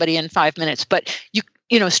strengthen somebody in 5 minutes, but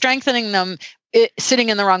strengthening them sitting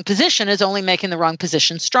in the wrong position is only making the wrong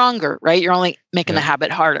position stronger, right? You're only making the habit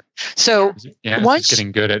harder. So once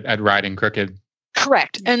getting good at riding crooked.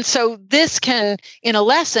 Correct. And so this can, in a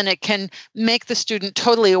lesson, it can make the student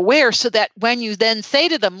totally aware so that when you then say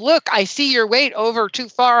to them, look, I see your weight over too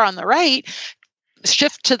far on the right,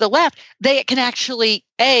 shift to the left, they can actually,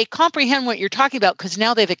 A, comprehend what you're talking about because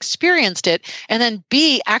now they've experienced it, and then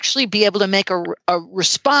B, actually be able to make a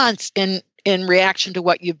response in reaction to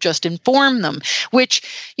what you've just informed them,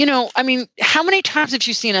 which, how many times have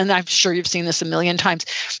you seen, and I'm sure you've seen this a million times,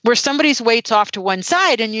 where somebody's weight's off to one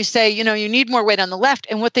side and you say, you need more weight on the left.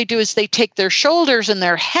 And what they do is they take their shoulders and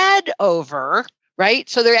their head over, right?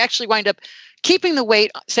 So they actually wind up keeping the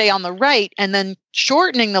weight, say, on the right and then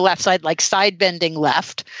shortening the left side, like side bending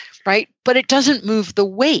left, right? But it doesn't move the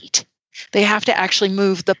weight. They have to actually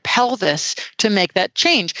move the pelvis to make that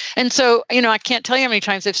change. And so, I can't tell you how many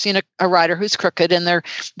times I've seen a rider who's crooked and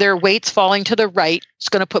their weight's falling to the right. It's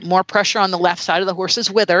going to put more pressure on the left side of the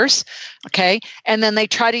horse's withers. Okay. And then they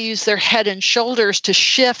try to use their head and shoulders to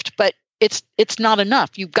shift, but it's not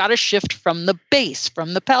enough. You've got to shift from the base,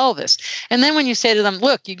 from the pelvis. And then when you say to them,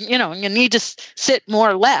 look, you need to sit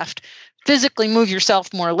more left, physically move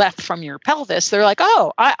yourself more left from your pelvis, they're like,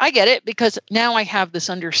 oh, I get it, because now I have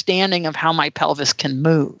this understanding of how my pelvis can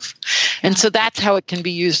move. And so that's how it can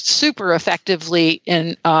be used super effectively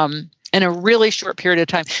in a really short period of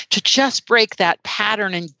time to just break that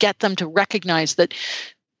pattern and get them to recognize that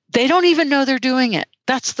they don't even know they're doing it.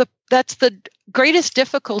 That's the greatest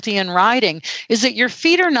difficulty in riding, is that your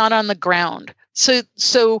feet are not on the ground.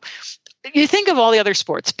 So you think of all the other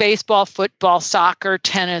sports, baseball, football, soccer,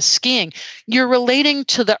 tennis, skiing, you're relating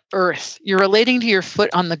to the earth. You're relating to your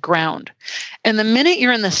foot on the ground. And the minute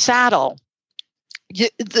you're in the saddle,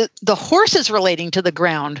 the horse is relating to the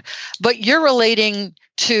ground, but you're relating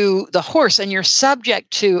to the horse, and you're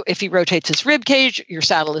subject to, if he rotates his rib cage, your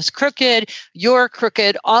saddle is crooked, you're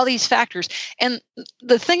crooked, all these factors. And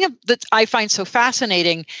the thing that I find so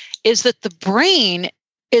fascinating is that the brain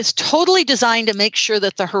is totally designed to make sure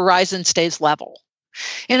that the horizon stays level.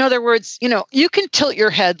 In other words, you can tilt your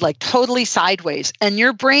head like totally sideways and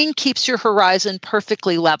your brain keeps your horizon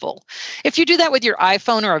perfectly level. If you do that with your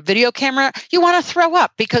iPhone or a video camera, you want to throw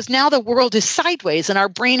up because now the world is sideways and our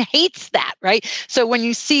brain hates that, right? So when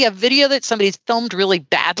you see a video that somebody's filmed really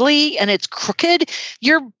badly and it's crooked,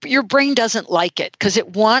 your brain doesn't like it because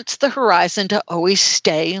it wants the horizon to always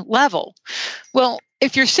stay level. Well,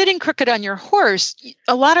 if you're sitting crooked on your horse,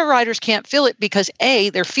 a lot of riders can't feel it because A,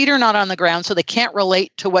 their feet are not on the ground, so they can't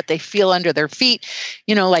relate to what they feel under their feet.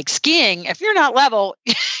 Like skiing, if you're not level,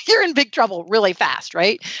 you're in big trouble really fast,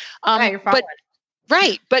 right? You're following.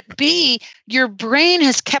 Right. But B, your brain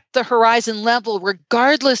has kept the horizon level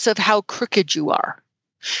regardless of how crooked you are.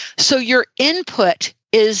 So your input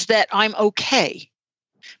is that I'm okay,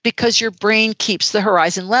 because your brain keeps the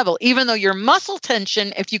horizon level, even though your muscle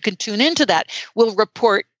tension, if you can tune into that, will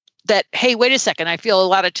report that, hey, wait a second, I feel a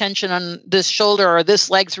lot of tension on this shoulder, or this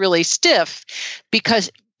leg's really stiff,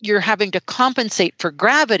 because you're having to compensate for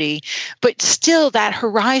gravity, but still that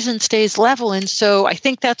horizon stays level. And so I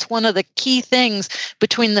think that's one of the key things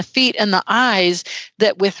between the feet and the eyes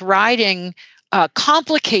that with riding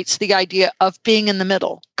complicates the idea of being in the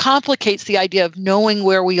middle, complicates the idea of knowing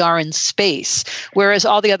where we are in space, whereas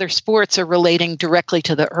all the other sports are relating directly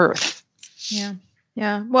to the earth. Yeah.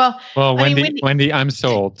 Yeah. Well, Wendy, I'm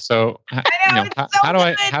sold. So, how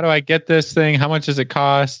do I get this thing? How much does it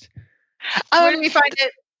cost? Where do we find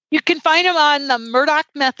it? You can find them on the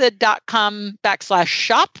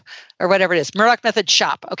murdochmethod.com/shop, or whatever it is, Murdoch Method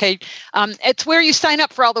Shop. Okay. It's where you sign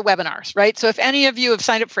up for all the webinars, right? So if any of you have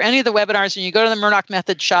signed up for any of the webinars and you go to the Murdoch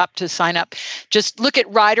Method Shop to sign up, just look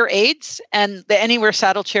at rider aids, and the Anywhere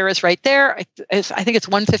Saddle Chair is right there. I think it's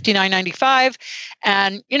 $159.95.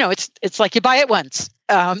 And it's like you buy it once.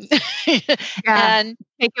 And take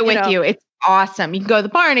it with you. It's awesome. You can go to the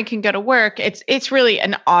barn, it can go to work. It's really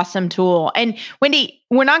an awesome tool. And Wendy,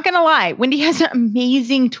 we're not going to lie, Wendy has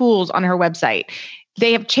amazing tools on her website.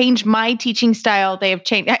 They have changed my teaching style. They have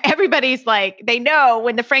changed. Everybody's like, they know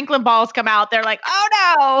when the Franklin balls come out, they're like, oh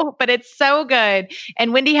no, but it's so good.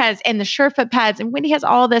 And Wendy and the Surefoot pads, and Wendy has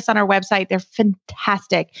all this on her website. They're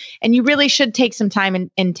fantastic. And you really should take some time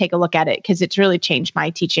and take a look at it, because it's really changed my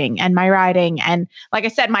teaching and my riding. And like I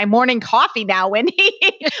said, my morning coffee now, Wendy.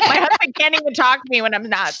 My husband can't even talk to me when I'm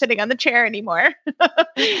not sitting on the chair anymore.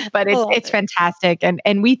 But it's fantastic.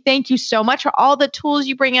 And we thank you so much for all the tools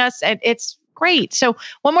you bring us. And it's great. So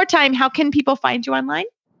one more time, how can people find you online?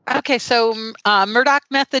 Okay, so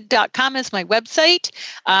murdochmethod.com is my website.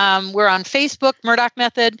 We're on Facebook, Murdoch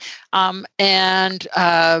Method, and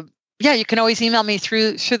you can always email me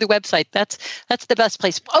through the website. That's the best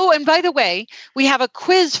place. Oh, and by the way, we have a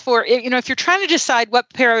quiz for, if you're trying to decide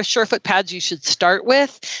what pair of Surefoot pads you should start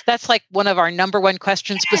with. That's like one of our number one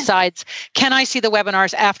questions, besides, can I see the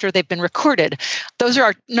webinars after they've been recorded? Those are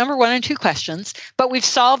our number 1 and 2 questions. But we've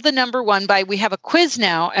solved the number one we have a quiz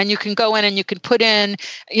now, and you can go in and you can put in,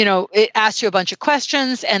 it asks you a bunch of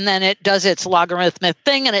questions, and then it does its logarithmic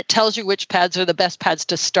thing, and it tells you which pads are the best pads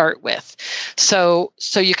to start with. So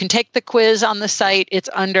you can take the quiz on the site. It's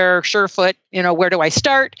under Surefoot, where do I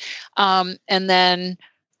start? And then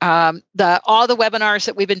all the webinars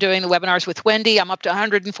that we've been doing, the webinars with Wendy, I'm up to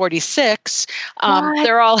 146.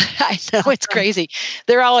 They're all, I know, it's crazy.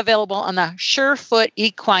 They're all available on the Surefoot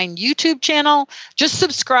Equine YouTube channel. Just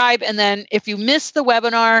subscribe. And then if you miss the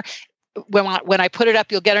webinar, when I put it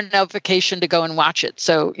up, you'll get a notification to go and watch it.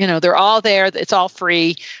 So, they're all there. It's all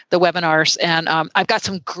free, the webinars. And I've got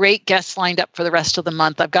some great guests lined up for the rest of the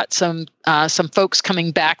month. I've got some folks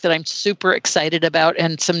coming back that I'm super excited about,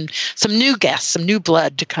 and some new guests, some new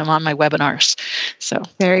blood to come on my webinars. So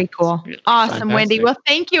very cool. Awesome, Fantastic. Wendy. Well,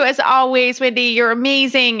 thank you as always, Wendy. You're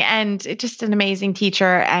amazing and just an amazing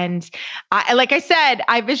teacher. And like I said,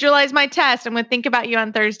 I visualize my test. I'm going to think about you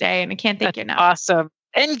on Thursday, and I can't thank you enough. Awesome.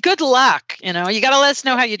 And good luck. You got to let us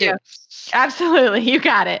know how you do. Absolutely. You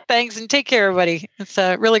got it. Thanks. And take care, everybody. It's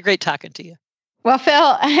really great talking to you. Well, Phil,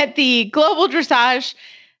 at the Global Dressage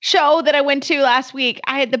show that I went to last week,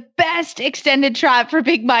 I had the best extended trot for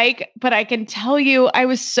Big Mike, but I can tell you, I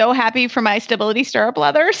was so happy for my stability stirrup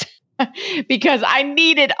leathers because I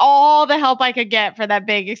needed all the help I could get for that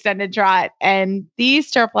big extended trot. And these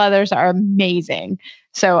stirrup leathers are amazing.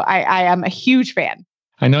 So I am a huge fan.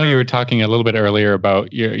 I know you were talking a little bit earlier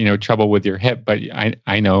about your trouble with your hip, but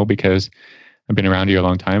I know, because I've been around you a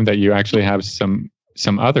long time, that you actually have some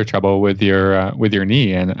other trouble with your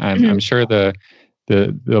knee, and I'm sure the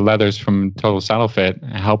leathers from Total Saddle Fit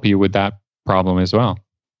help you with that problem as well.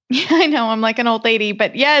 Yeah, I know, I'm like an old lady,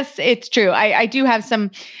 but yes, it's true. I do have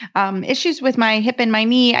some issues with my hip and my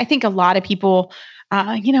knee. I think a lot of people,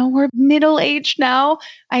 we're middle-aged now.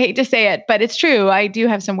 I hate to say it, but it's true. I do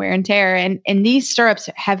have some wear and tear, and these stirrups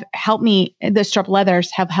have helped me. The stirrup leathers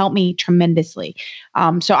have helped me tremendously.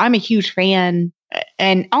 So I'm a huge fan,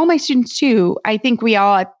 and all my students too. I think we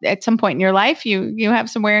all, at some point in your life, you have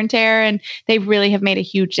some wear and tear, and they really have made a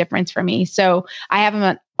huge difference for me. So I have them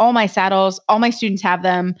on all my saddles. All my students have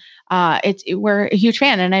them. We're a huge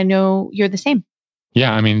fan, and I know you're the same.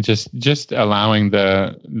 Yeah, I mean, just allowing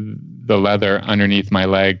the leather underneath my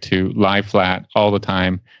leg to lie flat all the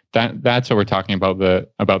time. That's what we're talking about.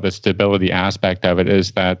 The stability aspect of it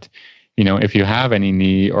is that, if you have any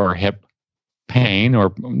knee or hip pain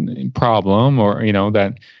or problem, or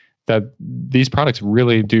that these products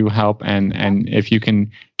really do help. And if you can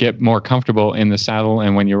get more comfortable in the saddle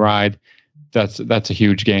and when you ride, that's a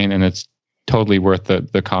huge gain, and it's totally worth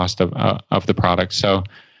the cost of the product. So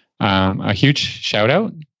a huge shout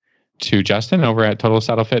out to Justin over at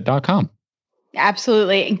TotalSaddleFit.com.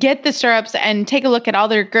 Absolutely. Get the stirrups and take a look at all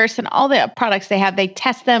their girths and all the products they have. They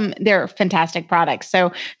test them. They're fantastic products.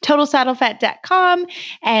 So TotalSaddleFit.com,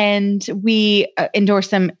 and we endorse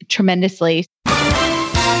them tremendously.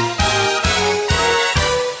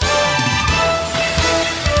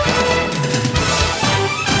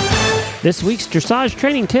 This week's dressage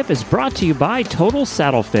training tip is brought to you by Total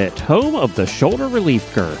Saddle Fit, home of the shoulder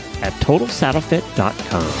relief girth at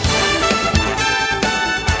TotalSaddleFit.com.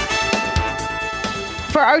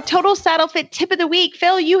 For our Total Saddle Fit tip of the week,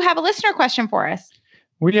 Phil, you have a listener question for us.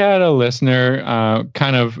 We had a listener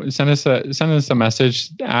kind of send us a message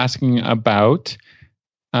asking about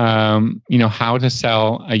how to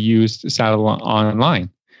sell a used saddle online.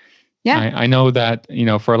 Yeah, I know that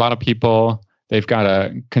for a lot of people, they've got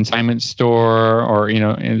a consignment store or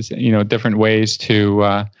different ways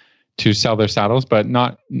to sell their saddles, but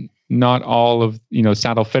not all of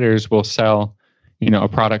saddle fitters will sell a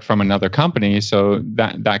product from another company, so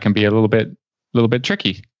that can be a little bit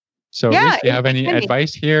tricky. So, yeah, Reese, do you have any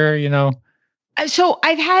advice here? So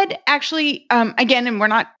I've had actually, again, and we're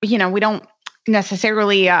not, we don't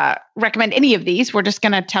necessarily recommend any of these. We're just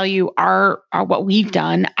going to tell you our what we've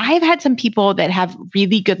done. I've had some people that have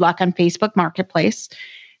really good luck on Facebook Marketplace.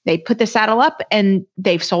 They put the saddle up and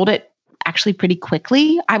they've sold it actually pretty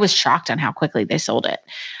quickly. I was shocked on how quickly they sold it.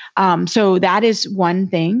 So that is one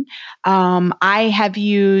thing. I have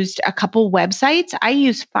used a couple websites. I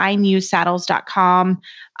use fineusedsaddles.com.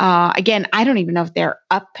 Again, I don't even know if they're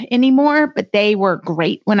up anymore, but they were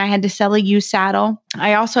great when I had to sell a used saddle.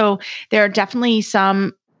 There are definitely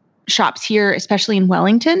some shops here, especially in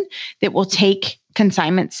Wellington, that will take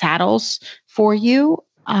consignment saddles for you.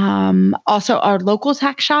 Also, our local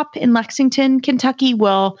tack shop in Lexington, Kentucky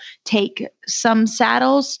will take some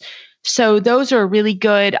saddles. So those are really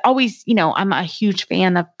good. Always, I'm a huge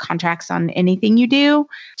fan of contracts on anything you do.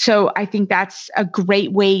 So I think that's a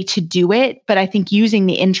great way to do it. But I think using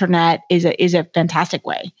the internet is a fantastic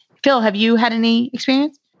way. Phil, have you had any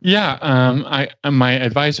experience? Yeah. My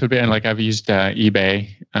advice would be, and I've used eBay,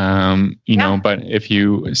 but if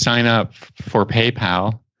you sign up for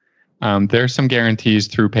PayPal, there's some guarantees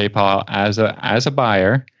through PayPal as a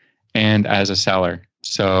buyer and as a seller.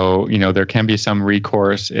 So, there can be some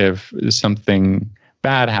recourse if something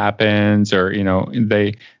bad happens, or,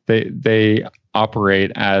 they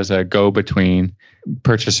operate as a go-between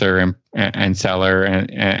purchaser and seller.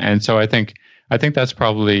 And so I think that's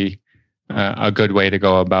probably a good way to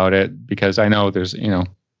go about it, because I know there's,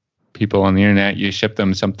 people on the internet, you ship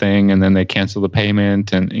them something and then they cancel the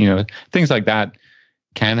payment, and, things like that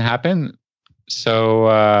can happen. So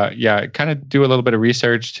kind of do a little bit of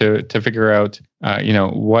research to figure out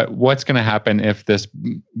what's going to happen if this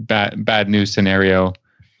bad news scenario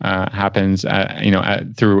happens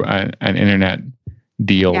through an internet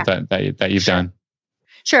deal that you've done.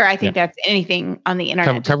 Sure, I think that's anything on the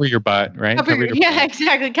internet. Cover your butt, right?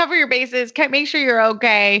 Exactly. Cover your bases. Make sure you're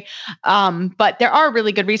okay. But there are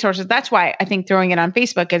really good resources. That's why I think throwing it on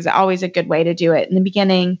Facebook is always a good way to do it in the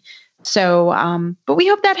beginning. So, but we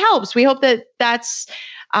hope that helps. We hope that's,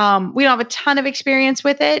 we don't have a ton of experience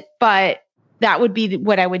with it, but that would be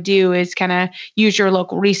what I would do, is kind of use your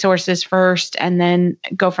local resources first and then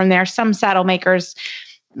go from there. Some saddle makers,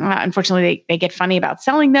 unfortunately, they get funny about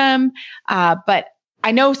selling them. But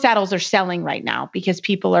I know saddles are selling right now because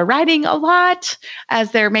people are riding a lot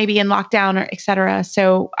as they're maybe in lockdown or et cetera.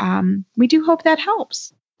 So, we do hope that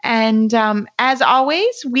helps. And as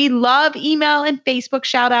always, we love email and Facebook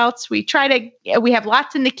shout outs. We have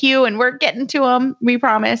lots in the queue and we're getting to them, we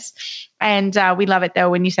promise. And we love it though.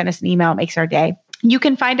 When you send us an email, it makes our day. You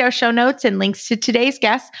can find our show notes and links to today's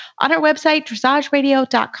guests on our website,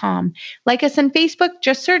 dressageradio.com. Like us on Facebook,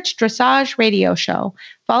 just search Dressage Radio Show.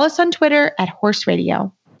 Follow us on Twitter at Horse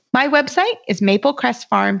Radio. My website is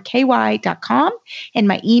maplecrestfarmky.com and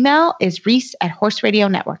my email is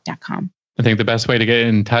reese@horseradionetwork.com. I think the best way to get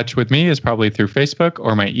in touch with me is probably through Facebook,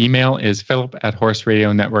 or my email is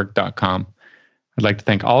philip@horseradionetwork.com. I'd like to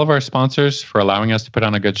thank all of our sponsors for allowing us to put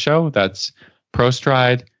on a good show. That's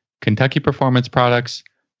ProStride, Kentucky Performance Products,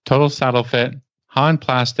 Total Saddle Fit, Han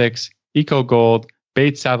Plastics, Eco Gold,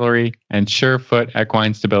 Bates Saddlery, and Surefoot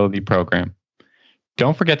Equine Stability Program.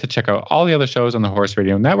 Don't forget to check out all the other shows on the Horse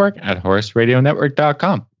Radio Network at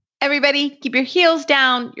horseradionetwork.com. Everybody, keep your heels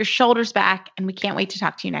down, your shoulders back, and we can't wait to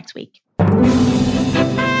talk to you next week.